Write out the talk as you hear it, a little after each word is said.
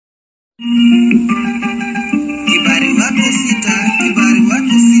Kibari watu sita,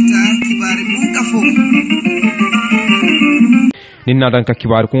 kibari munkafu. Ninna ka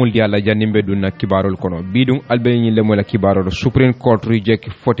kibar ko ndi alla jannimbe dun na kibarol kono bidum albeni le mo la kibarol Supreme Court reject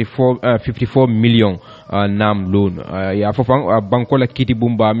 54 million nam loan ya fofan banko la kiti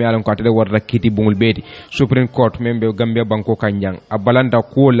bumba me alan ko atele warda kiti bumul beti Supreme Court membe Gambia banko kanjang abalanda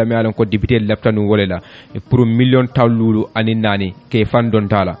ko la me alan ko député leftanu wolela pour million tawlulu anin nani ke fan don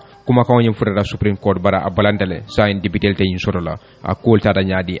tala kuma kawo nyim furata Supreme Court bara abalantale sa en député te insorola a kolta da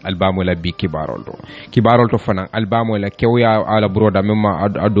nyaadi albamo la bi kibarol to fana albamo la kewya ala broda memma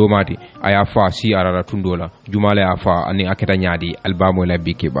adomati aya fa si arara tundola jumala ya fa ani aketa nyaadi albamo la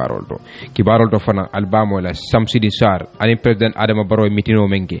bi kibarol to fana albamo la Samsidi Sar ani president Adama Barrow mitino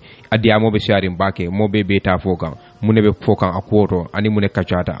menke adiamo be sharim bake mo be beta fokan mune be fokan akoto ani mune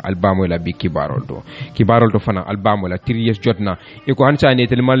kachata albamo la bi kibarol to fana albamo la 3 years jotna e ko hansa ne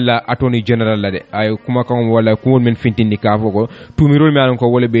telmal la attorney general la de ay kuma kan wala ko men fintindi ka foko tumirol mi alon ko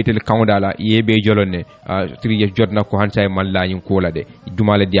wala betel kawdala yebe jolonne 3 years jotna ko hansa man la nyin ko la de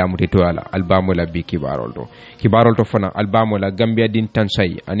dumala diamute to ala albamo la bi kibarol to fana albamo la Gambia din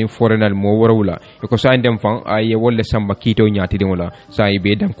tansay ani forenal mo worawla e ko sa ndem fan ay wolle samba kito nyaati de wala sa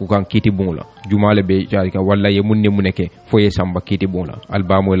be dan ku kan kiti bungla jumala be jarika walla ye munne muneke foye samba kiti bungla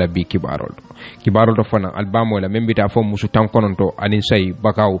albamo la bi kibarol to fana albamo la membita fo musu tankononto anin say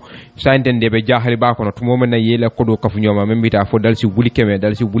bakaw sainten de be jahali ba kono to momena yela kodo kafu nyoma membita fo dalsi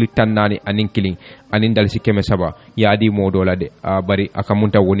wuli tannani anin killing anin dalsi keme saba yaadi modola de bari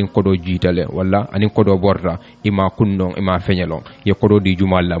akamunta wonin kodo jitale walla anin kodo borta ima kunnon ima fenyalon ye kodo di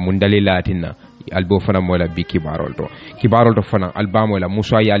jumalla mun dalilatinna albo fana mola bi kibarol to fana albamo la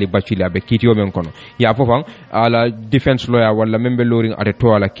musa yali bacila be kitiyo men kono ya fofan ala defense lawyer walla membe loring ate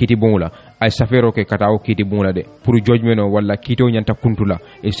to ala kiti bonula ay safero ke kata o kiti bungla de pour judgment o walla kito nyanta kuntula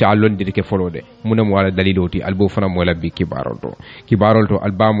e sa alonde de ke folode munam wala daliloti albo fana mola bi kibarol to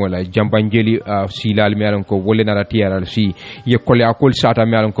albamo la jambanjeli silal mi alon ko wolle na tiaral si ye kole akol sata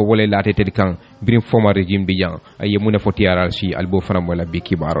mi alon ko wolle late ted kan brim former regime bi jang ay muna fo tiaral si albo fana mola bi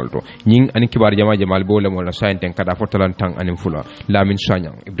kibarol to nying ani kibar jamal bo le mola sainten kada fotalan tang anim fula Lamin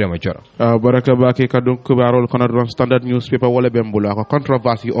Sayang Ebrima Jarra baraka baki kadum kibarol kono don standard newspaper wala bembula ko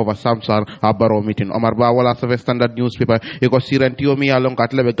controversy over Samsar Barrow meeting Omar Ba wala save standard newspaper eko sirantio mi alon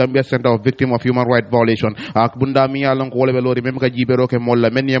katlebe Gambia Center of Victim of Human Rights Violation ak bunda mi alon ko wolbe lori mem ka jibero ke molla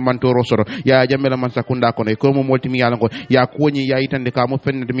men ye mantoro soro ya jamela man sakunda kono ko mo molti mi alon ko ya koni ya itande ka mo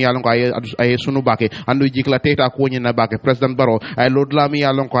fenne mi alon ko ay sunu bake andu jikla teta koni na bake President Barrow ay lodla mi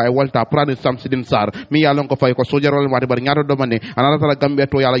alon ko ay walta prani Samsidin Sar mi alon ko fay ko sojarol wati bar nyaato do mane anata tala Gambia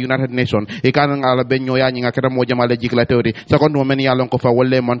to yala United Nation e kan ala benyo ya nyinga keta mo jamale jikla teori second mo men yalon ko fa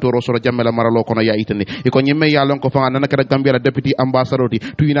wolle mantoro soro jamela maralo kono ya itande iko nyimme yalon ko fa nana keta Gambia deputy ambassador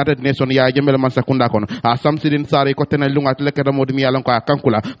to United Nation ya jamela man sakunda kono a Samsidin Sar ko tenal lunga tleketa mo mi yalon ko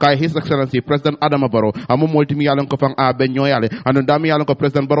kankula kay His Excellency President Adama Barrow amu molti mi yalon ko fa a benyo yale anu dami yalon ko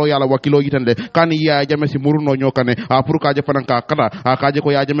President Barrow yala wakilo itande kan ya jame si muruno nyokane a pour kaje fananka kada a kaje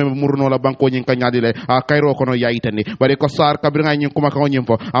ko ya jame muruno la banko nyin kanyadile a kayro kono ya itande bari ko Sar kabringa nyin kuma ko nyim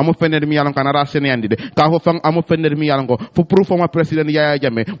fo amu fenede mi yalon kana rasene yandide ka ho fan amu fenede mi yalon ko fu pour former president ya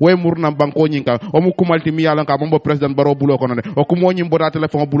jame way murna banko nyinka o mu kumalti mi yalon ka bombo President Barrow bulo kono de o kumo nyim boda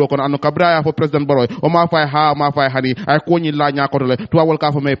telephone bulo kono anu kabra ya fo President Barrow o ma fay hani ay ko nyi la nya ko le to wal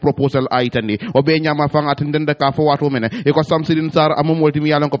ka fo me proposal ay tandi o be nyama fan atindende ka fo wato mene e ko Samsidin Sar amu molti mi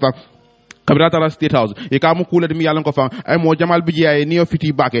yalon ko fa kabirata la State House e ka mu kula de mi yalon ko fa ay mo jamal bi jiya ni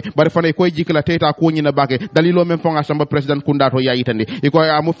fiti bake bari fane koy jikla teta ko nyina bake dalilo men fonga samba president kunda to ya itande e ko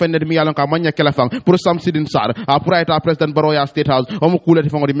amu fenne mi yalon ka manya kala fa pour Samsidin Sar a pour eta President Barrow ya State House o mu kula de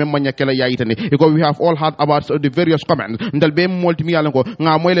fonga di men manya kala ya itande e ko we have all heard about the various comments ndal be multi mi yalon ko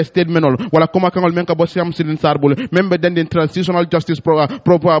nga moy le statement wala kuma kangol men ka bo Samsidin Sar bul membe den transitional justice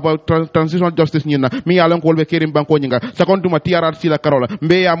transitional justice nyina mi yalon ko be kerim banko nyinga second ma TRRC la karola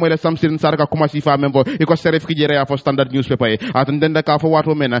mbe ya moy le Samsidin Sar ka kuma sifa membo e ko serif ki jere ya fo standard newspaper e atan denda ka fo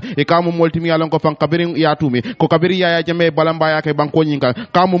wato mena e ka mo molti mi yalon ko fan kabirin ya tumi ko kabiri ya jame balamba ya ke banko nyinga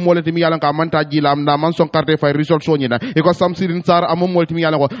ka mo molti mi yalon ka manta jilam na man son carte fay result so nyina e ko Samsidin Sar am molti mi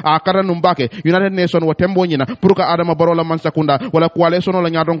yalon ko a karanu mbake United Nation wo tembo nyina pour ka Adama Barrow la man sakunda wala coalition la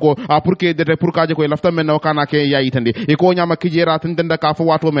nyadon ko a pour que de pour ka je ko lafta men no kana ke ya itandi e ko nyama ki jera tan denda ka fo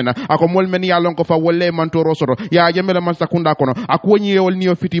wato mena ako mol men yalon ko fa wolle man to rosoro ya jame la man sakunda kono ako nyi wol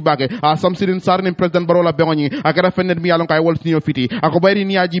niyo fiti bake a samsidin sar ni president barola bengoni akara fenet mi yalon kay wol sinyo fiti ako bayri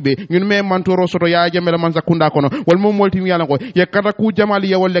ni ajibe ñun me mantoro soto ya jamela man sakunda kono wal mom molti mi yalon ko ye kata ku jamali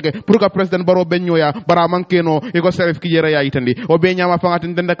ye wol lege pour que president baro benyoya bara mankeno e ko seref ki yera ya itandi o be nyama fangati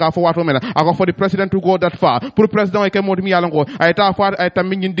dende ka fo wato mena ako for the president to go that far pour president e ke modi mi yalon ko ay ta fa ay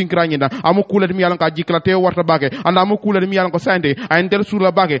tammi ñin dinkranyina amu kulet mi yalon ka jikla te warta bake anda amu kulet mi yalon ko sande ay ndel sur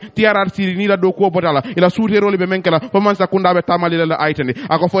la bake tiarar siri ni la do ko botala ila suute role be menkela fo man sakunda be tamali la itandi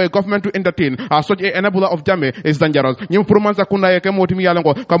ako for a government to entertain such a enabler of jame is dangerous ñim pour man sakunda ye ke modi mi yalon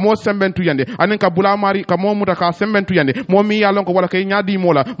ko ka mo sembentu yande anen ka bula mari ka mo muta ka sembentu yande mo mi yalon ko wala kay nyaadi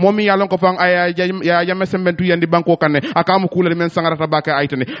mola mo mi yalon ko fang ay ya yame sembentu yande banko kanne akamu kulet men sangarata bake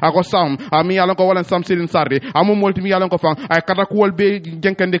itandi ako sam mi yalon ko wala sam sirin sarde amu molti mi yalon ko fang ay kata ko wol be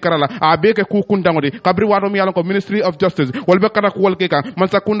jenkende karala a be ke ku kundangodi kabri wato mi yalon ko ministry of justice wol be kata ko wol ke kan man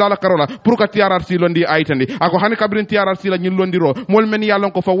sakunda la karola pour ka TRRC londi itandi ako hani kabrin TRRC la ñin londiro mol men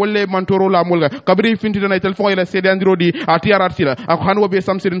yalon ko fa wolle mantoro la molga kabri finti dana tel fo ila sede andiro di a TRRC la ako han wobe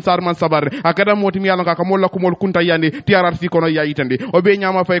samsirin sarman sabar akada moti mi yalon ka mol la ko mol kunta yandi TRRC kono ya itandi o be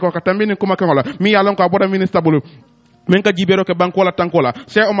nyama fay ko ka tambini kuma kangola mi yalon ko boda ministre bulu men ka jibero ke bankola tankola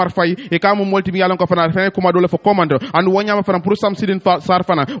Cheikh Omar Faye e ka mo molti mi yalon ko fana fene kuma dole fo commando and wonyama fana pour samsidin sar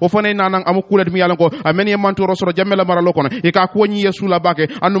fana o fane nanan amu kulet mi yalon ko amen ye mantoro soro jamela mara lokono e ka ko nyi yesu la bake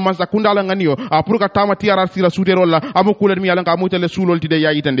anu masa kundala nganiyo pour ka tama TRRC la sudero la amu kulet mi yalon ko amu tele sulol tide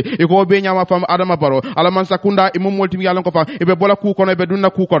ya yitande e ko be nyama fam adama baro ala man sakunda e mo molti mi yalon ko fa e be bola ku kono e be dunna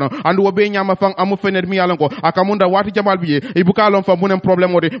ku kono andu wo be nyama fam amu fener mi yalon ko akamunda wati jamal biye e bukalon fa munen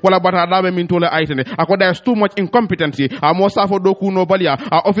problème ode wala bata dabe min tole aitande akoda is too much incompetence mo safo doku no balia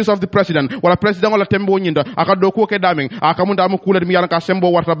office of the president wala president wala tembo nyinda aka doku ke daming aka munda am kuler mi yalan ka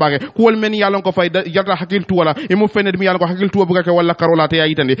sembo warta bage kuwol men yalan ko fay yarta hakil tu wala e mo fened mi yalan ko hakil tu buga ke wala karola te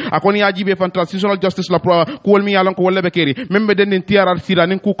yitande akoni yajibe fan transitional justice la kuwol mi yalan ko wala be keri membe den TRRC la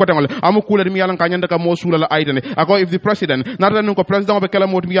nin ku ko tangal am kuler mi yalan ka nyanda ka mo sula la ayitande ako if the president nata nin ko president be kala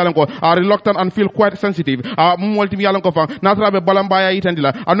mot mi yalan ko are reluctant and feel quite sensitive mo molti mi yalan ko fa nata be balamba ya yitande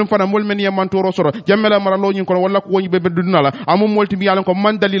la anum fana mol men yamantoro soro jammela mara lo nyin ko wala ko woni be nala amu molti mi yalan ko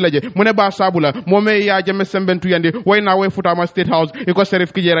mandali laje mune ba sabula mome ya jame sembentu yande wayna way futama state house e ko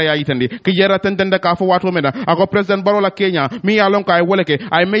serif kijera ya yitandi kijera tentende ka fo wato meda ako president barola Kenya mi yalan ko ay woleke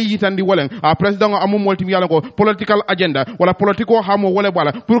ay may yitandi wolen president amu molti mi yalan ko political agenda wala politico hamo wole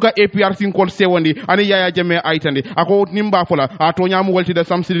bala pour ka APRC ko sewondi ani ya jame ayitandi ako nimba fola to nyamu wolti de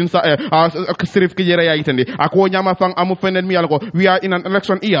samsidin sa serif kijera ya yitandi ako nyama fang amu fenen mi yalan ko we are in an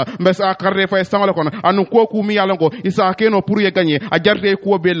election year mbes akarre fa sangala kono anu koku mi yalan ko isa keno pour ye gagner a jarte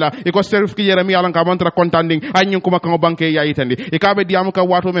ko bella e ko serif ki yera mi yalan ka mantra contanding anyun kuma kan banke ya yitandi e ka be diam ka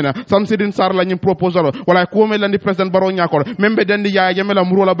wato mena samsidin sar la nyim proposal wala ko me landi president baro nyakor membe dandi ya jamela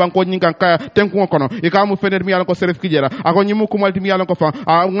muro la banko nyin kan ka tenku kono e ka mu fener mi yalan ko serif ki yera ako nyimu ko malti mi yalan ko fa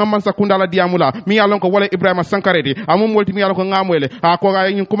ngamman sa kundala diamula mi yalan ko wala Ibrima Sankareti amu molti mi yalan ko ngamwele ko ga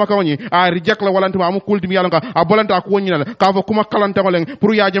nyin kuma kan nyi reject la wala ntuma amu kulti mi yalan ka bolanta ko nyina ka fa kuma kalanta ngolen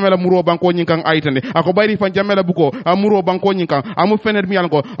pour ya jamela muro banko nyin kan ayitande ako bayri fan jamela buko muro banko nyinka amu fener mi yalan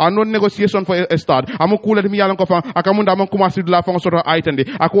ko non negotiation for a start amu kulet mi yalan ko fa akamunda man commencer de la fon soto aytande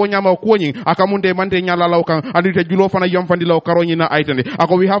ako nyama ko nyin akamunde mande nyala law kan andite julo fana yomfandi law karoni na aytande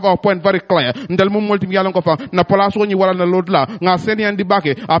ako we have our point very clear ndel mum multi mi yalan ko fa na place woni wala na lodla nga seni andi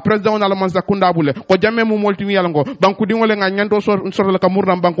bake a president on ala man sakunda bule ko jamme mum multi mi yalan ko banku dingole nga nyanto soto la ka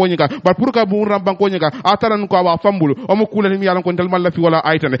murnam banko nyika bar pour ka murnam banko nyika ataran ko wa fambulu o mu kulet mi yalan ko ndel man la fi wala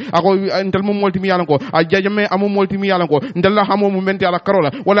aytande ako ndel mum multi mi yalan ko a jamme amu multi mi yalan ko ndella hamo mu menti ala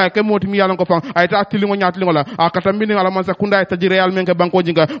karola wala ke moti mi yalan ko fa ay ta tilingo nyatlingo la akatambini ala man sakunda ay taji real men ke banko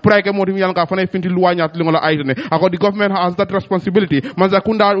jinga pour ay ke moti mi yalan ka fa finti luwa nyatlingo la aytane ako the government has that responsibility man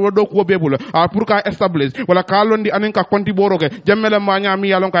sakunda wodo ko bebula pour ka establish wala ka londi anen ka konti boroke jammela ma nya mi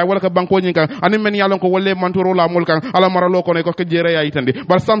yalan ka wala ke banko jinga anen men yalan ko wolle mantoro la mol kan ala maralo ko ne ko ke jere ya yitande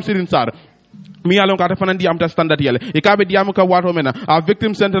bar samsirin sar mi yalon ka defana diam ta standard yele e ka be diam ka wato mena a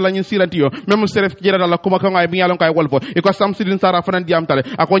victim center la nyin silantiyo même seref jera la kuma kan ay mi yalon ka wolfo e ko samsidin sara fana diam tale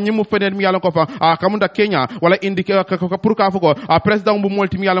ako nyimu fenen mi yalon ko fa kamunda Kenya wala indike pour ka fuko president bu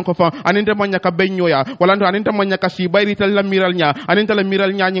molti mi yalon ko fa aninde manya ka benyoya wala ndo aninde manya ka si bayri tal la miral nya aninde la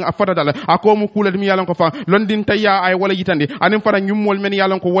miral nya nyin afata dal ako mu kulet mi yalon ko fa londin tayya ay wala yitande anin fara nyumol men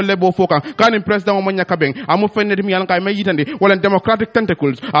yalon ko wolle bo foka kanin president mo manya ka ben amu fenen mi yalon ka may yitande wala democratic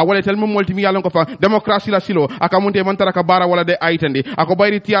tentacles wala tel mu molti mi yalon ko fa democracy la silo akamunte mantara ka bara wala de aitandi ako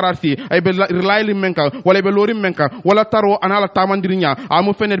bayri TRRC ay be relyli menka wala be lori menka wala taro anala tamandirinya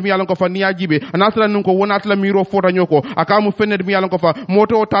amu fenet mi yalan ko fa niya jibe anatla nun ko wonatla miro fota nyoko akamu fenet mi yalan ko fa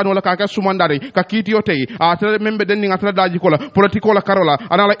moto tano wala ka sumandare ka kitiyo tay atla membe den ni atla daji ko la political la karola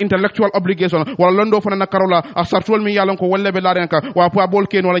anala intellectual obligation wala londo fana na karola a sartol mi yalan ko wala be larenka wa pa bol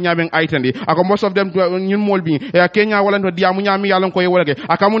ken wala nyamen aitandi ako most of them ñun molbi e Kenya wala ndo diamu nyami yalan ko e wala ke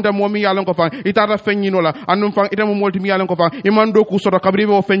akamunda momi yalan ko fa itata fenyino la annum fa itamu molti mi yalan ko fa imando ku soto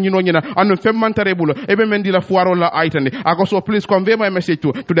kabribe o fenyino nyina annum femmantare bulo e be mendi la fuaro la aitandi ako so please convey my message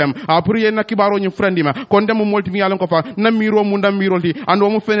to them pour yena kibaro ñu frendima kon dem molti mi yalan ko fa na miro mu ndam mirolti ando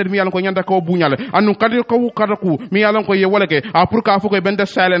mu fener mi yalan ko nyanda ko buñal annum kadi ko kada ku mi yalan ko ye wala ke pour ka fuko bente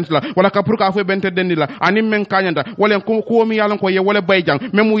silence la wala ka pour ka fu bente dendi la anim men kanyanda wala ko mi yalan ko ye wala bayjang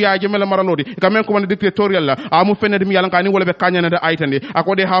memu yaaje mela maralodi ka men ko man dictatorial la mu fener mi yalan ka ni wala be kanyana da aitandi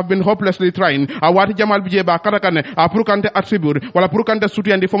ako they have been hopelessly trying wati jamal bije ba kada kane pour kante attribute wala pour kante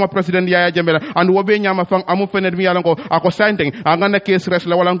soutien di former president Yaya Jammeh and wobe nyama fang amu fener mi yalan ko ako sainteng ngana case rest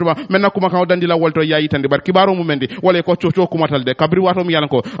la wala nduma menna kuma kan dandi la wolto yayi tandi bar kibaro mu mendi wala ko coco kumatal de kabri wato mi yalan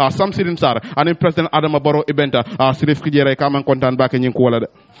ko Samsirin Sar and president Adama Barrow ibenta sirif kijere kaman kontan ba ke nyin ko wala de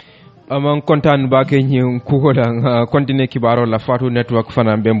amang kontaan baake ñi kukola continue kibaro la Fatu network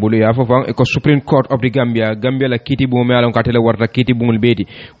fana bembulu ya fofan e ko Supreme Court of the Gambia la kiti bu me alon katele warta kiti bungul beti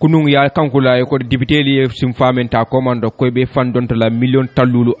kunung ya kankula e ko député li sim famenta commando ko be fan donta la million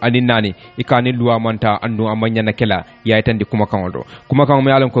tallulu ani nani e kani loi manta andu amanya na kela ya tandi kuma kanoldo kuma kan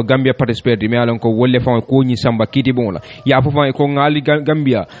me alon ko Gambia participate me alon ko wolle fan ko ñi samba kiti bungula ya fofan e ko ngali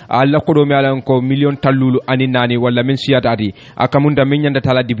Gambia alla ko do me alon ko million tallulu ani nani wala min siyata ati akamunda min nyanda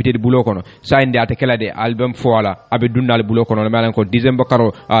tala député bulo kono sainde ate kala de album foala abe dunnal bulo kono me alan ko December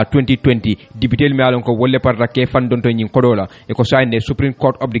karo 2020 député me alan ko wolle parta ke fan donto nyin kodola e ko sainde Supreme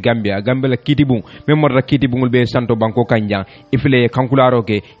Court of the Gambia la kitibung memor ra kitibungul be santo banko kanjang ifile kankularo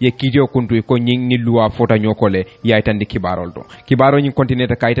ke ye kidio kuntu ko nyin ni loi fota nyokole yaytande kibarol do kibaro nyin continue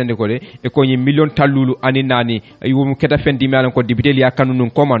ta kaytande ko de e ko nyin million tallulu ani nani yum keta fendi me alan ko député ya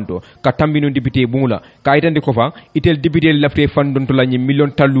kanunun commando ka tambinu député bungula kaytande ko fa itel député lafte fan donto la nyin million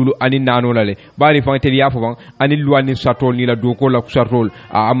tallulu ani nano lale bari fa tel yafu fan ani loi ni satol ni la do ko la satol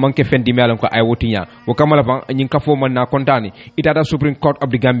a manke fendi me alan ko ay wotinya wo kamala fa nyin kafo man na kontani itata Supreme Court of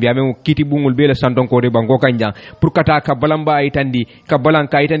the Gambia me kiti bungul be la santon ko de bango kanja pour kata ka balamba ay tandi ka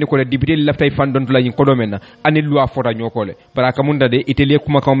balanka ay tandi ko le député laftay fan don la nyin ko do men ani loi fota nyokole baraka munda de iteli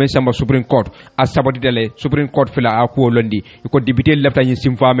kuma ka men samba Supreme Court a sabati dele Supreme Court fila a ko londi ko député laftay nyin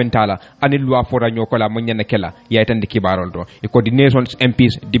simfa mentala ani loi fota nyokola mo nyana kela ya tandi kibarol do ko di nations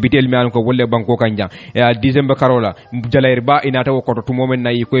MPs député mi ko wolle banko kanja December karola jalair ba inata ko to momen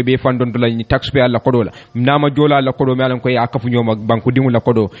nay ko be fan don la ni taxpayer la ko do la nama jola la ko do mi ko ya kafu nyoma banko dingu la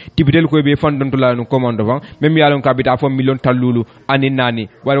ko do député ko be fan don la no commande van même yalon ka bita fo million tallulu ani nani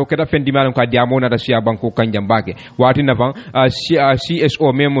wala ko ta fendi mi ka diamo na da sia banko kanja mbake wati na van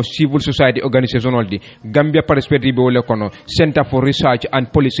CSO même civil society organization oldi Gambia perspective be wolle kono Center for Research and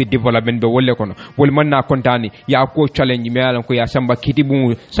Policy Development be wolle kono wol man na kontani ya ko challenge mi ko ya samba kiti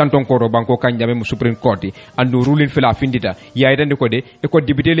bu santon ko banko kanja même Supreme Court andu ruling fila findita ya idande ko de e ko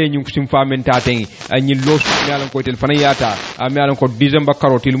député le ñu sim famenta ten ñi los mi ko tel fana yata mi ko December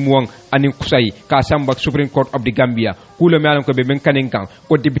karotil muwang ani kusay ka samba Supreme Court of the Gambia kulo mi ko be men kanen kan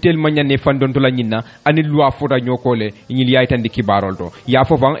ko député ma ñane fandon to la ñinna ani loi fota ñokole ñi ya itande kibarol to ya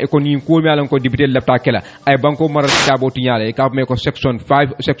fofan e ko ni ko mi ko député lefta kala ay banko maral tabo tiñale ka me ko section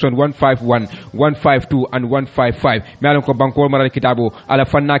 151 152 and 155 mi ko banko maral kitabo ala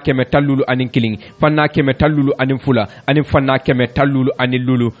fanna keme tallulu anin killing fanna keme tallulu anin fula anin fanna keme tallulu anin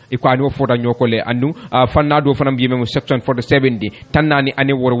lulu e ko ani fota ñokole andu fanna do fanam yeme section 47 tannani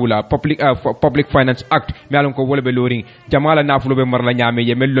ani worwula public finance act mi ko wolbe loring jamala nafulo be marla nyame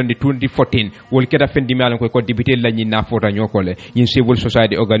ye mellondi 2014 wol keda fendi mi ko député la ñi nafota ñokole ñin civil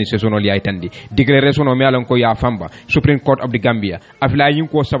society organization ol yaytandi declaration o mi ko ya famba Supreme Court of the Gambia afla yin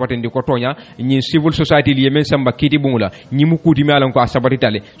ko sabatendi ko tonya ñin civil society li yemen samba kiti bungula ñi mu kuti mi ko sabati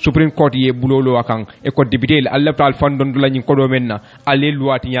tale Supreme Court ye bulolo akan e ko député Allah tal fandon la ñin ko do menna ale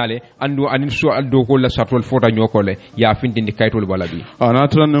luwati nyale andu anin so aldo ko la satol fota ñokole ya findindi kaytol balabi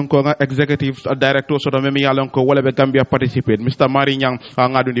anatran ko nga executive director so do memi yalon ko wala be Gambia participate Mr. Mari Nyang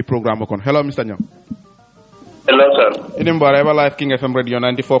ngadundi programme kon hello Mr. Nyang. Hello sir. Idim bare ba live King FM radio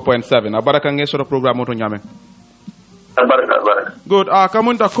 94.7 abaraka nge so programme to nyame baraka good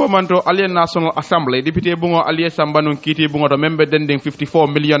kamunta komanto alien national assembly député bungo alie sambanun kiti bungo to membe dending 54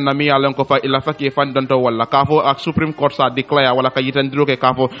 million na mi yalen ko fa ila fakki fandanto wala kafo ak supreme court sa declare wala ka yitandiro ke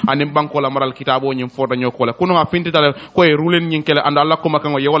kafo anim banko la maral kitabo nyim foda nyokole kuno nga fintitale ko e rulen nyinkele anda alla ko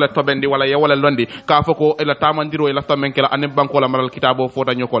makango yewala tobendi wala yewala londi kafo ko ila tamandiro ila tamenkela anim banko la maral kitabo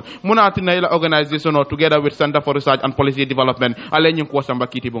foda nyokol muna atina ila organization together with center for research and policy development ale nyin ko samba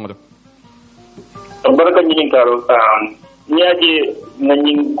kiti bungo baraka ñi karo ñaaje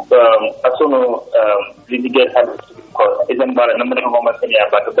nañi asono lidigal had ko izan bara namne ko ma senya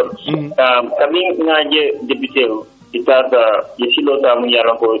ba to kami ñaaje député itada yesilo ta mu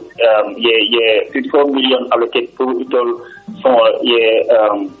yalla ko ye 54 million allocated pour itol for ye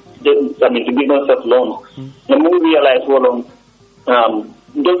I mean to business of loans the more realize wolong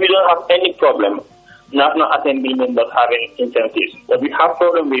though we don't have any problem national assembly members having incentives what we have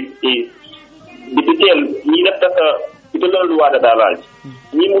problem with is député ñi def taka ito lo loi de dalage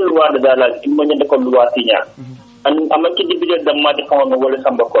ñi mu loi de dalage il mo ñande ko loi signa an amaki député damma de xawno wala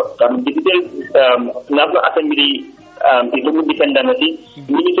samba ko tam député national assembly ito mu defendant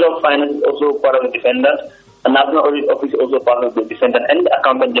minister of finance also part of the defendant and national audit office also part of the defendant and the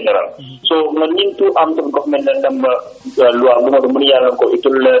accountant general so man ñin tu am to government dam loi bu mo mu yalla ko ito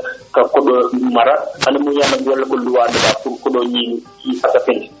le ka ko do mara an mu yalla wala ko loi de pour ko do ñi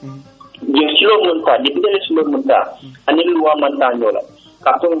asafin je silo monta député le silo monta anil loi monta nyola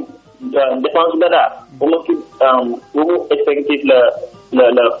katung défense dada omo ki omo effective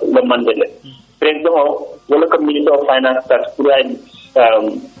le mandele président wala comme ministre of finance tax pour ay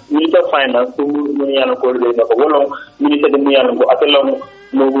ministre of finance pour mu yalla ko le ko wala ministre de mu yalla ko atelong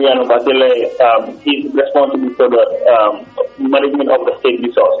no mu yalla ko atele is responsible for the management of the state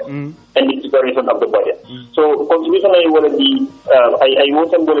resources and the preparation of the budget so contribution ay wala di ay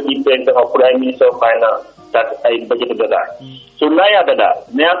wosam wala di président of prime minister of finance that ay budget dada so naya dada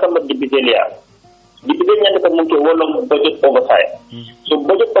naya sama député lia député ñande ko mu ko wolom budget oversight so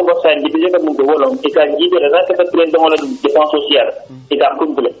budget oversight député ko mu ko wolom e ka jibe da ka président wala dépense sociale e ka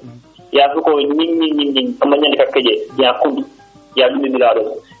complet ya ko ñing amanya ka keje ya complet ya dum bi la do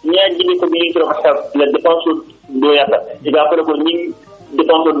ñaa jibe ko ministre of health la dépense do yata e ka ko ñing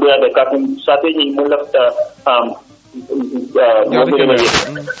dépense do yata ka sa te ñing mo lafta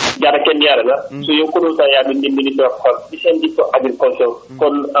jara ken yara la so yo ko ta ya bi ministre of health di agriculture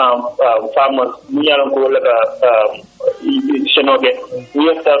kon farmers mu yaron ko wala ka shenoge ñu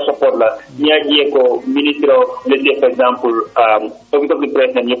yata support la ñaaji ko ministre of let's for example office of the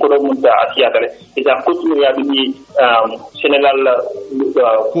president ñu ko do munta asiatale ita couture ya bi général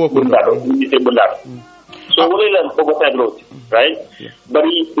ko bundado ministre bundado so wala la oversight road right but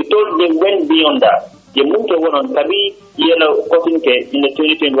it told them went beyond that ye munke wonon tabi yela kotinke in the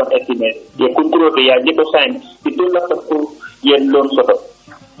 2021 estimate ye control ya jeko sign itu la pour ye loan soto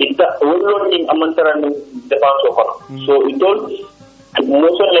ita loan ning amantara ni dépense ko so it all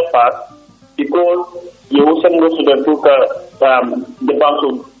motion le pass because ye usan mo so pour ka dépense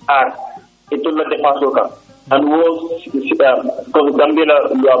art itu la dépense ka and was ko gambela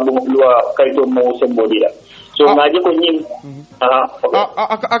loi kaito mo sembodira so ngaje ko nyim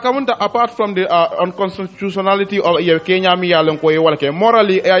akamunta apart from the unconstitutionality of Kenya mi yalon ko wala ke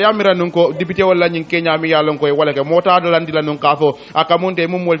morally yamira nun ko député wala nyin Kenya mi yalon ko wala ke mota do landila nun kafo akamunte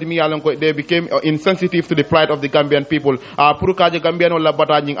mum wolti mi yalon ko they became insensitive to the plight of the Gambian people pour kaje Gambian wala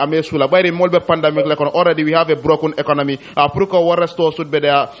bata nyin amesula bayre molbe pandemic la kon already we have a broken economy pour ko war restore should be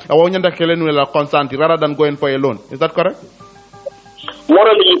there wonyanda kelenu la constant rather than going for a loan is that correct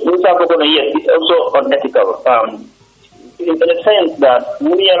morally Musa Kokono yes it's also unethical in the sense that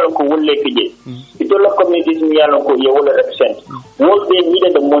Muriano ko wolle kije it all communities Muriano ko ye wolle represent what they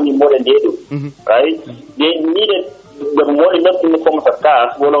needed the money more than they do right they needed the money not in the form of a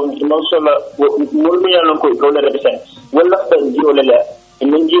cash wala also Muriano ko wolle represent wala ta jiole la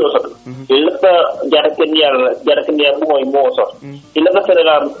min jiyo so ilata jarakenya mo mo so ilata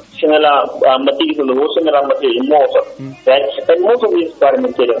senela matigi so lo senela matigi mo so right and most of these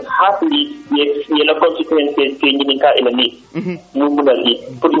parliamentarians happily ye la consequences ke ni ka elani mu budali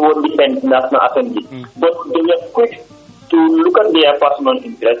put won defend national assembly but they were quick to look at their personal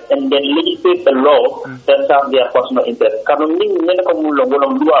interest and then legislate a law that serves their personal interest kanon ni nene ko mu lo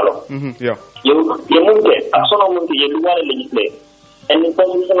lualo yo munte asono munte ye lualo legislate and in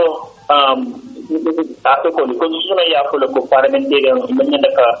constitutional article constitutional ya ko ko parliamentarian imanya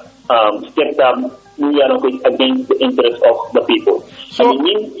ka step down against the interest of the people so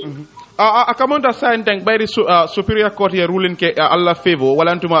akamonta sainteng bayri superior court ya ruling ke alla favor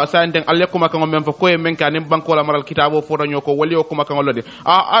wala ntuma sainteng alle kuma kan men fa koye men kan banko la maral kitabo foto nyoko wali o kuma kan lode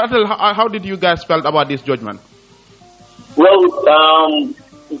how did you guys felt about this judgment Well,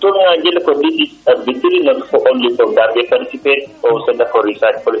 this is a victory not for only for Gambia participate or Center for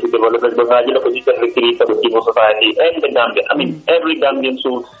Research Policy Development, but this is a victory for the civil society and the Gambia. I mean, every Gambian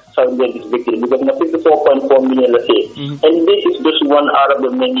should celebrate this victory because 54.4 million, let's say. And this is just one out of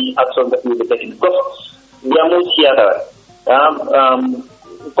the many actions that we will take. Because Yamu Theater,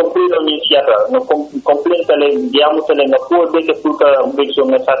 complete on theater, no complaint Yamu telling a poor big puta big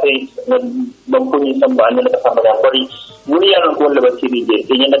on the Saturday, Bampuni Samba, and the Samba body. We are not going to see the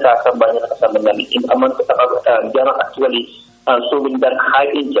Samba in a month Jana actually showing that high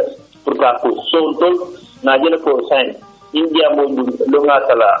interest. So, Najana for sign. India mo lunga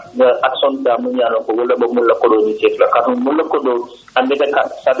tala the action da munyano ko wala mo la ko ni cetla ka mo la ko do ande ka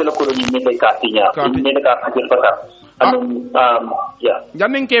satelo ko ni mete ka tinya mete ka hakil pata anum ya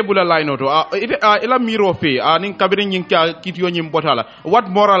jannen ke bula line to ila miro fe nin kabiri nyin ka kityo nyim botala what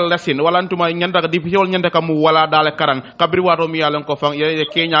moral lesson wala ntuma nyanda ka dipiyol nyanda ka mu wala dale karang kabiri wato mi yalon ko fang ye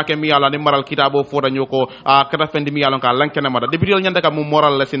kenya ke mi yala ni maral kitabo fo dañu ko kata fendi mi yalon ka lankena mada dipiyol nyanda ka mu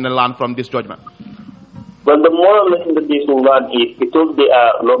moral lesson learn from this judgment. Well, the moral lesson that they should learn is because they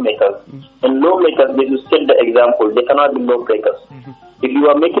are lawmakers, and lawmakers, they should set the example. They cannot be lawbreakers. If you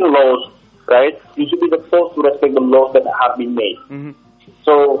are making laws, right, you should be the first to respect the laws that have been made.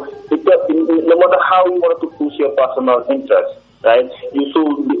 So, no matter how you want to push your personal interests, right, you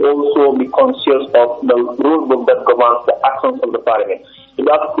should also be conscious of the rule book that governs the actions of the parliament.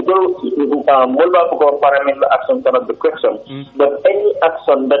 Parliament actions cannot be questioned, but any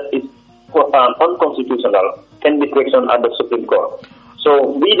action that is unconstitutional can be questioned at the Supreme Court.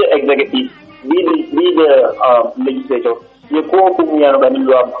 So, be the executive, be the legislature. You go to me and I and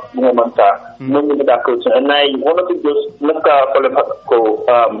I want to just look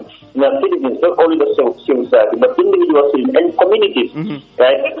citizens, not only the civil society, but individuals and communities,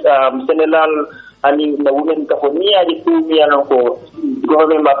 right? Senelal, I mean, the women Kafonia, the two Mianoko,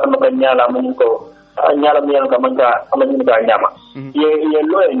 government Bakamanyala, Muniko, Anyala Mianka Manga, Amanika Yama. You're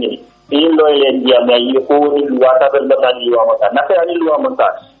loyal. In loyal Yama, you hold whatever the money you want. Nothing any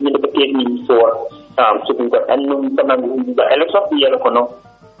Luamanta, you the case for Supreme Court. And the election of the Yalokono,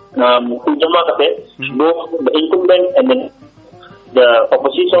 both the incumbent and then the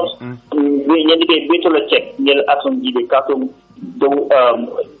oppositions, we indicate virtual check, Yel Action Gide Katum,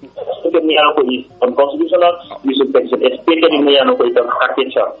 is unconstitutional, we should take it, especially in Mianoko is a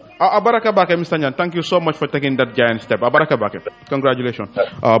architecture. Abaraka Bake, Mr. Nyan, thank you so much for taking that giant step. Abaraka Bake, congratulations.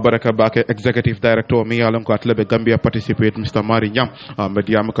 Abaraka Bake, Executive Director, Miyalonko Atlebe Gambia participate, Mr. Mari Nyam,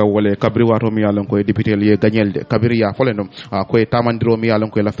 Mediamaka Wale, Kabriwato Miyalonko, Deputy Lie Daniel, Kabiria Folenum, Kwe Tamandro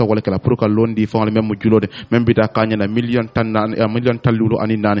Miyalonko, Lafta Wale, Pruka Londi, Fonly Memu Julode, Membita Kanya, million Talulu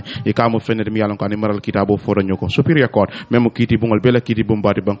Aninani, Ikamu Fener Miyalonko, Animal Kitabo for a Nyoko, Superior Court, Memu Kiti Bungal Bella Kiti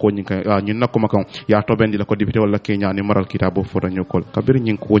Bumbati Banko, Yinakomakon, Yatobendi, La Deputy Wala Kenya, Animal Kitabo for a Nyoko,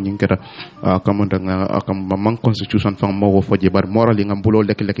 Kabirin keta kamanda mang constitution fang mo fo jebar moral ngam bulo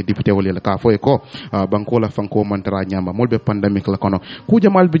lek député wala ka fo ko banko la fanko mantara nyamba molbe pandemic la kono ku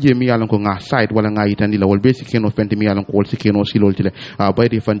jamal be je mi yalan ko nga side wala nga yitandi la wol be sikeno fenti mi yalan ko wol sikeno silol tile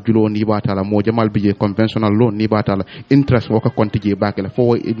bayde fan julo ni batala mo jamal be je conventional law ni batala interest woko kontije bakela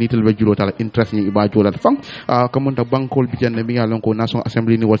fo nitel be julo tala interest ni ba jola fang kamanda banko be jenne mi yalan ko national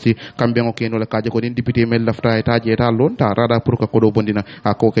assembly ni wasi kambe ngo keno la kaje ko den député mel lafta eta jeta lon ta rada pour ko do bondina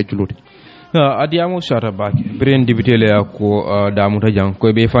ko ke juloti adiamo shata baki bren dibitele ko damuta jang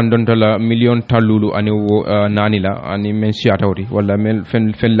ko be fandonta million talulu ani wo nanila ani men shiatawti walla mel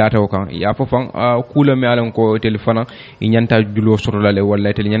fen lataw kan ya fofan kula me alan ko telefona nyanta julo sorolale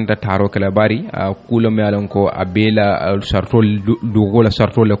walla tel nyanta taro kala bari kula me alan ko abela sartol dugola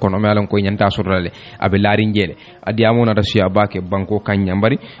sartol ko me alan ko nyanta sorolale abe lari njele adiamo na rasia baki banko kanya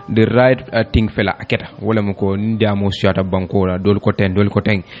bari the right thing fela aketa wala mko ndiamo shiata banko la dol ko ten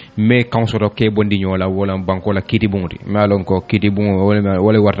me council ke bondi nyola wala banko la kiti bunguti malon ko kiti bungu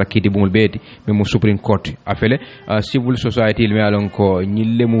wala warta kiti bungul beti me mo Supreme Court afele civil society me malon ko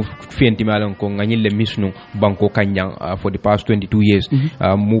nyille mu fenti malon ko nganyille misnu banko kanyang for the past 22 years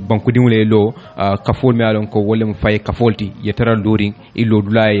mu banko dimule lo kafol me malon ko wala mu fay kafolti yetara loring ilo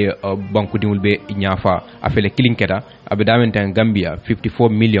dulay banko dimul be nyafa afele kilinketa abe damentan Gambia 54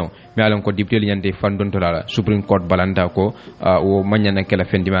 million me alon ko député nyande fandon to la Supreme Court balanda ko o manyana kala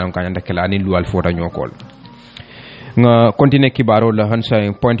fendi malon kanyanda kala ni luwal fota nyokol nga continue kibaro la hansa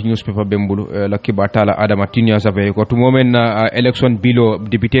point newspaper bembulu la kibatala adama tinya zabe ko to moment na election bilo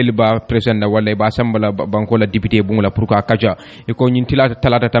député ba president wala ba sambala banko la député bungula pour ka kaja e ko nyin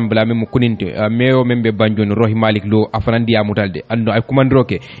talata tambala mem kuninte meyo membe banjon rohi malik lo afanandi amutalde ando ay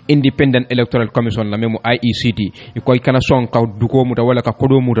kumandroke independent electoral commission la memo IECT e ko kana son ka duko muta wala ka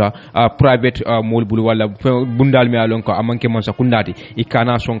kodo muta private mol bulu wala bundal mi alon ko amanke man sakundati e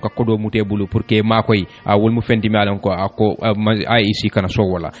kana son ka kodo mute bulu pour que makoy wol mu fendi mi alon ko ako IEC kana so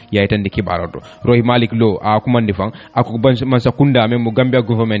wala ya itande kibarodo rohi malik lo kumandi fan ako man sakunda memo gambia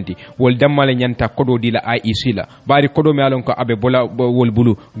government wol dammale nyanta kodo dila IEC la bari kodo mi alon ko abe bola wol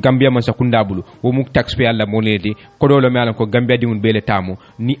bulu gambia man sakunda bulu wo mu taxpayer alla monedi kodo lo mi alon ko gambia dimun bele tamu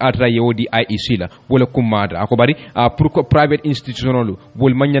ni atra yewodi IEC la wala kumada ako bari pour private institutional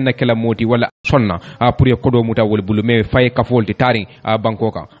wol manyana kala moti wala sonna pour ye kodo muta wol bulu me fay kafolti taring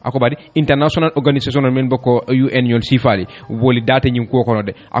bankoka ako bari international organization men boko UN yol sifali woli data nyim ko kono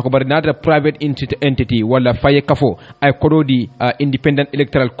de ako bari nata private entity wala fay kafo ay kodo di independent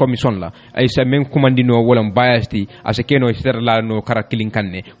electoral commission la ay sa men kumandino wala biased ase keno ser la no kara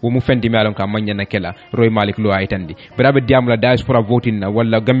kilinkanne wo mu fendi mi alon ka manyana kala roy malik lo ay tandi brabe diamla diaspora voting na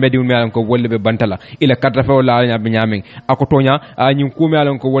wala gambe di mi alon ko wolle be bantala ila kadra fa wala nya be nyamen ako tonya nyim ko mi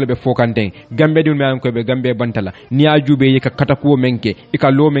alon ko wolle be fokante gambe di mi alon ko be gambe bantala ni ajube yeka katakuo menke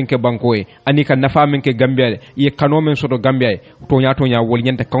ika lo menke banko e ani ka nafa menke gambe ye kano men soto gambe tonya wol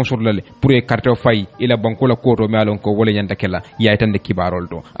nyanta council lale pour e carte fay ila banko la koto mi alon ko wolle nyanta kala ya tande kibarol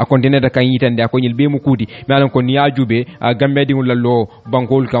to akontine da kan yitande ako nyil be mu kudi mi alon ko ni ajube gambe di la lo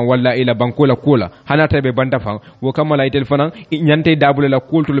bankol kan walla ila banko la kola hanata be banda fan wo kamala itel fanan nyante dabule la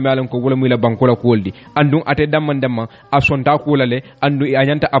kolto mi alon ko wolle mu ila banko la koldi andum ate damma a sonta kola le andu a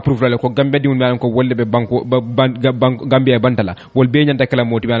nyanta approve la ko gambe di mi alon ko wolle be banko gambia bantala wol be nyanta kala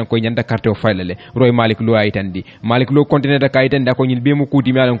moti mi alon ko nyanta carte o fay le roy malik lo aytandi malik lo continue da kaytande ko nyil be mu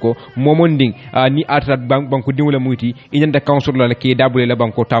kuti mi alon ko momonding ni atrat banko dimula muti nyanta council la ke dabule la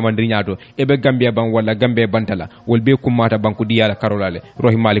banko tamandri nyato e be gambia ban walla gambe bantala wol be kumata banko diyala karolale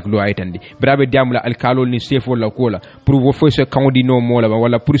rohi malik lo aytandi brabe diamla al kalol ni sefo la kola pour wo fo se kawdi no mola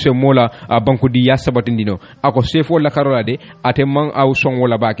walla pour se mola banko di ya sabatindino ako sefo la karolade ate man aw son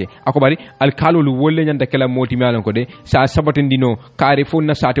wala bake ako bari al kalol wolle nyanta kala moti mi alon ko de sa sabatindino kare fo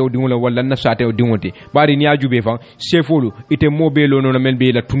na sate o dingola walla na sate o dingote bari ni ajube fa sefolu ite mobe lo no men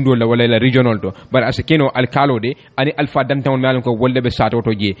be la tundo la wala la regional to bari asekeno al kalode ani alfa dantan mi alon ko wolle be sate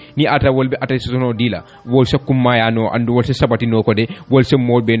to je ni ata wolbe ata sono dila wol se kumaya no andu wol se sabatino ko de wol se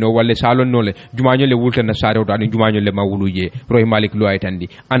molbe no walla salon no le jumaño le wulta na sare to ani jumaño le mawuluje roy malik lo aytandi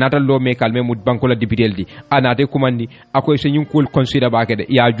anata lo me kalme mud banko la député di anate kumandi akoy se nyum kol consider baake de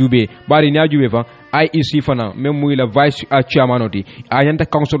ya jube bari ni ajube fa IEC fana même muy la vice chairman oti ayanta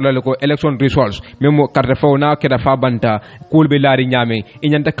council la ko election results même mo carte fauna ke da fa banta kolbe laari nyame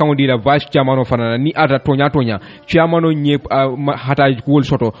inyanta kawdi la vice chairman fana ni ata tonya chairman nye hata wol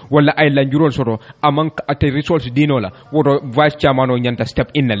soto wala ay la njurol soto amang ate results dino la woto vice chairman nyanta step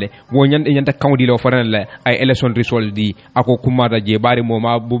inale wo nyanta kawdi la fana la ay election results di ako kumata je bari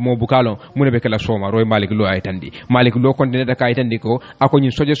mo bukalo mune be kala soma roy malik lo ay tandi malik lo kontine da kay tandi ko ako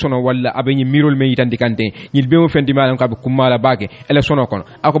nyi soje sono wala abenyi mirol me tandi kante ñil be mo fendi malon ko kumala bake election kono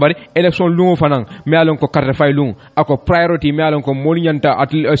ako bari election lungo fanan me alon ko carte fay lungo ako priority me alon ko moni nyanta at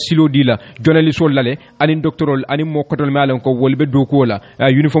silo dila journalist wol lale anin doctorol anin mo kotol me alon ko wolbe do ko la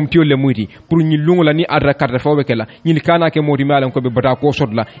uniform tiol le muti pour ñil lungo la ni adra carte fawbe kala ñil kana ke modi me alon ko be bata ko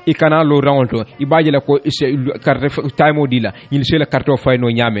sotla e kana lo rawolto i baje la ko carte time dila ñil se la carte fay no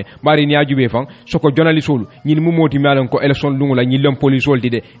nyame bari ni ajube fan soko journalist wol ñil mu moti me alon ko election lungo la ñil lom police wol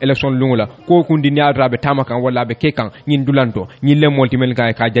de election lungo la ko kundi ni adrabe tamakan wala be kekan ñin dulanto ñin le molti mel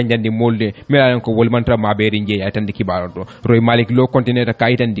ka janjandi molde melalan ko wol mantra ma be rinje ay tandi kibaro do roy malik lo continue ta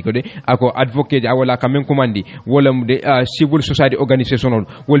kay tandi ko de ako advocate awala kamen komandi wala de civil society organisation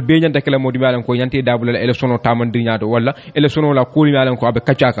wol be nyanta kala modi melalan ko yanti dabula election tamandri nyaato wala election la ko melalan ko abe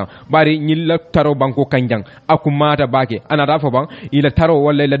kacaka bari ñin la taro banko kanjang aku mata bake anata fo ban ila taro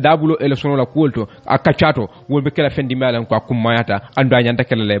wala ila dabulo election la kolto akachato wol be kala fendi melalan ko akumayata ando nyanta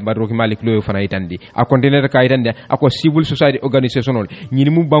kala le baro malik lo fana itandi a container ka itande ako civil society organizational ñi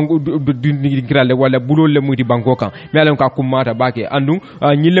mu bango dingrale wala bulol le muti banko kan melen ka kumata bake andu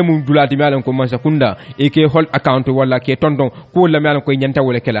ñi le mu dulati melen ko mansa kunda e ke hold account wala ke tonton ko la melen ko nyanta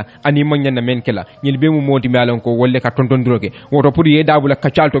wala kala ani man nyanda men kala ñi be mu modi melen ko wolle ka tonton droge woto pour ye dabula ka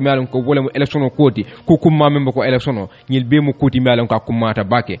calto melen ko wala mu election koti ko kumma membe ko election ñi be mu koti melen ka kumata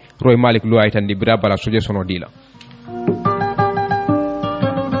bake roy malik lo itandi bira bala soje sono dila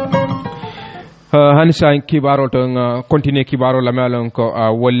hansa kibaro to continue kibaro la melon ko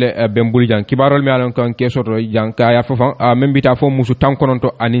wolle bembuli jang kibaro la melon ko kesoto jang ka ya fofan membita fo musu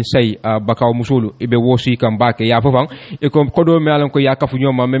tankononto anin say bakaw musulu ibe wosi kam bake ya fofan e ko kodo melon ko ya kafu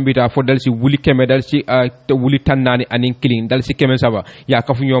nyoma membita fo dalsi wuli keme dalsi wuli tannani anin kilin dalsi keme saba ya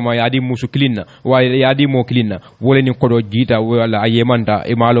kafu nyoma ya di musu kilinna wa ya di mo kilinna wole ni kodo jita wala ayemanta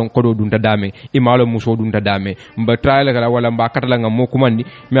e malon kodo dunta dame e malon muso dunta dame mba trial kala wala mba katala ngam mo kumandi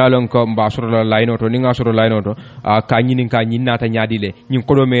melon ko mba soro layno to ninga soro layno to ka nyinin ka nyinna ta nyaadile nyin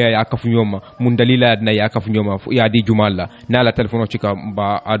kodo me ya kafu nyoma mun dalila na ya kafu nyoma ya di jumalla na la telefono cika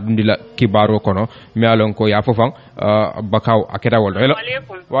ba adundila kibaro kono melon ko ya fofan bakaw akeda wol hello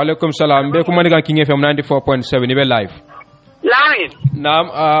wa alaikum salam be ko maniga king fm 94.7 be live Lamin nam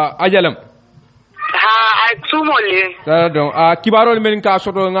ajalam ha sumole donc kibaro men ka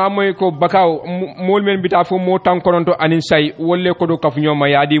soto ngamoy ko bakaw mol men bita fo mo tan kononto anin say wolle ko do kafu nyoma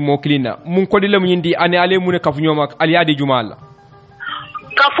yaadi mo klina mun ko dilam yindi ane ale mun kafu nyoma al yaadi jumala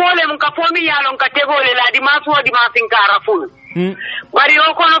kafole mun kafomi yalon ka tegole la di maso di masin karaful bari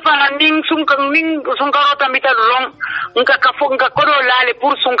o kono fana ning sunkaro tamita long nka kafo nka kodo lale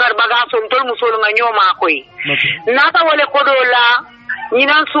pour sunkar bagaso tol musolo nga nyoma koy nata wole kodo la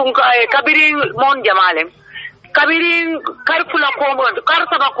ñinan sunka kabirin mon jamalem kabirin karfula komanto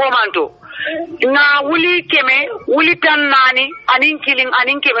karsaba komanto na wuli keme wuli tan nani anin kilin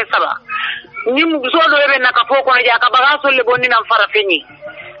anin keme saba nim sodo rebe na kafo ko ja ka bagaso le bonni nan farafini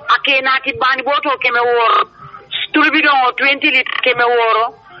ake na ti bani boto keme wor turbidon 20 lit keme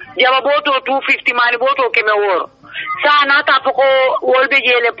woro jaba boto 250 mani boto keme woro sa na ta foko wolbe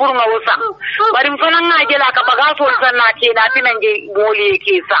jele pour nga wosa bari mfana nga jela ka bagaso sanna ke na tinan je moli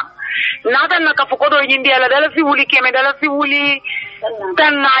ke sa na tan na ka foko do nyindi ala dala si wuli keme dala si wuli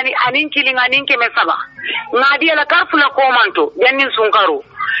tan nani anin kilin anin keme saba nga di ala ka fula ko manto jannin sunkaro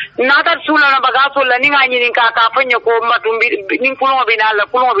na ta sula na bagaso la ninga nyinin ka fanya ko matumbi nin kulo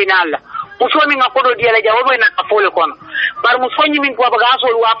binalla musomi nga kodo di ala jawo na ka fole kono bar musonyi min ko bagaso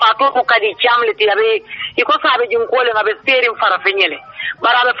wa pato ko kadi chamle ti abe iko sabe jin kole ngabe steri fara fenyele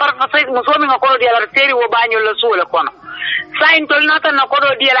barabe farfa sai musomi nga kodo di ala steri wo banyo la sula kono sain tol nata na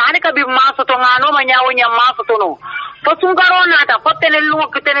kodo di ala hanika bi maso to ngano ma nyawo nya maso to no to sungaro nata potene lungo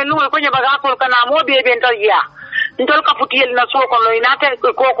ko nya bagaso kana mo be be ntal ya ndol ka futiyel na so kono inata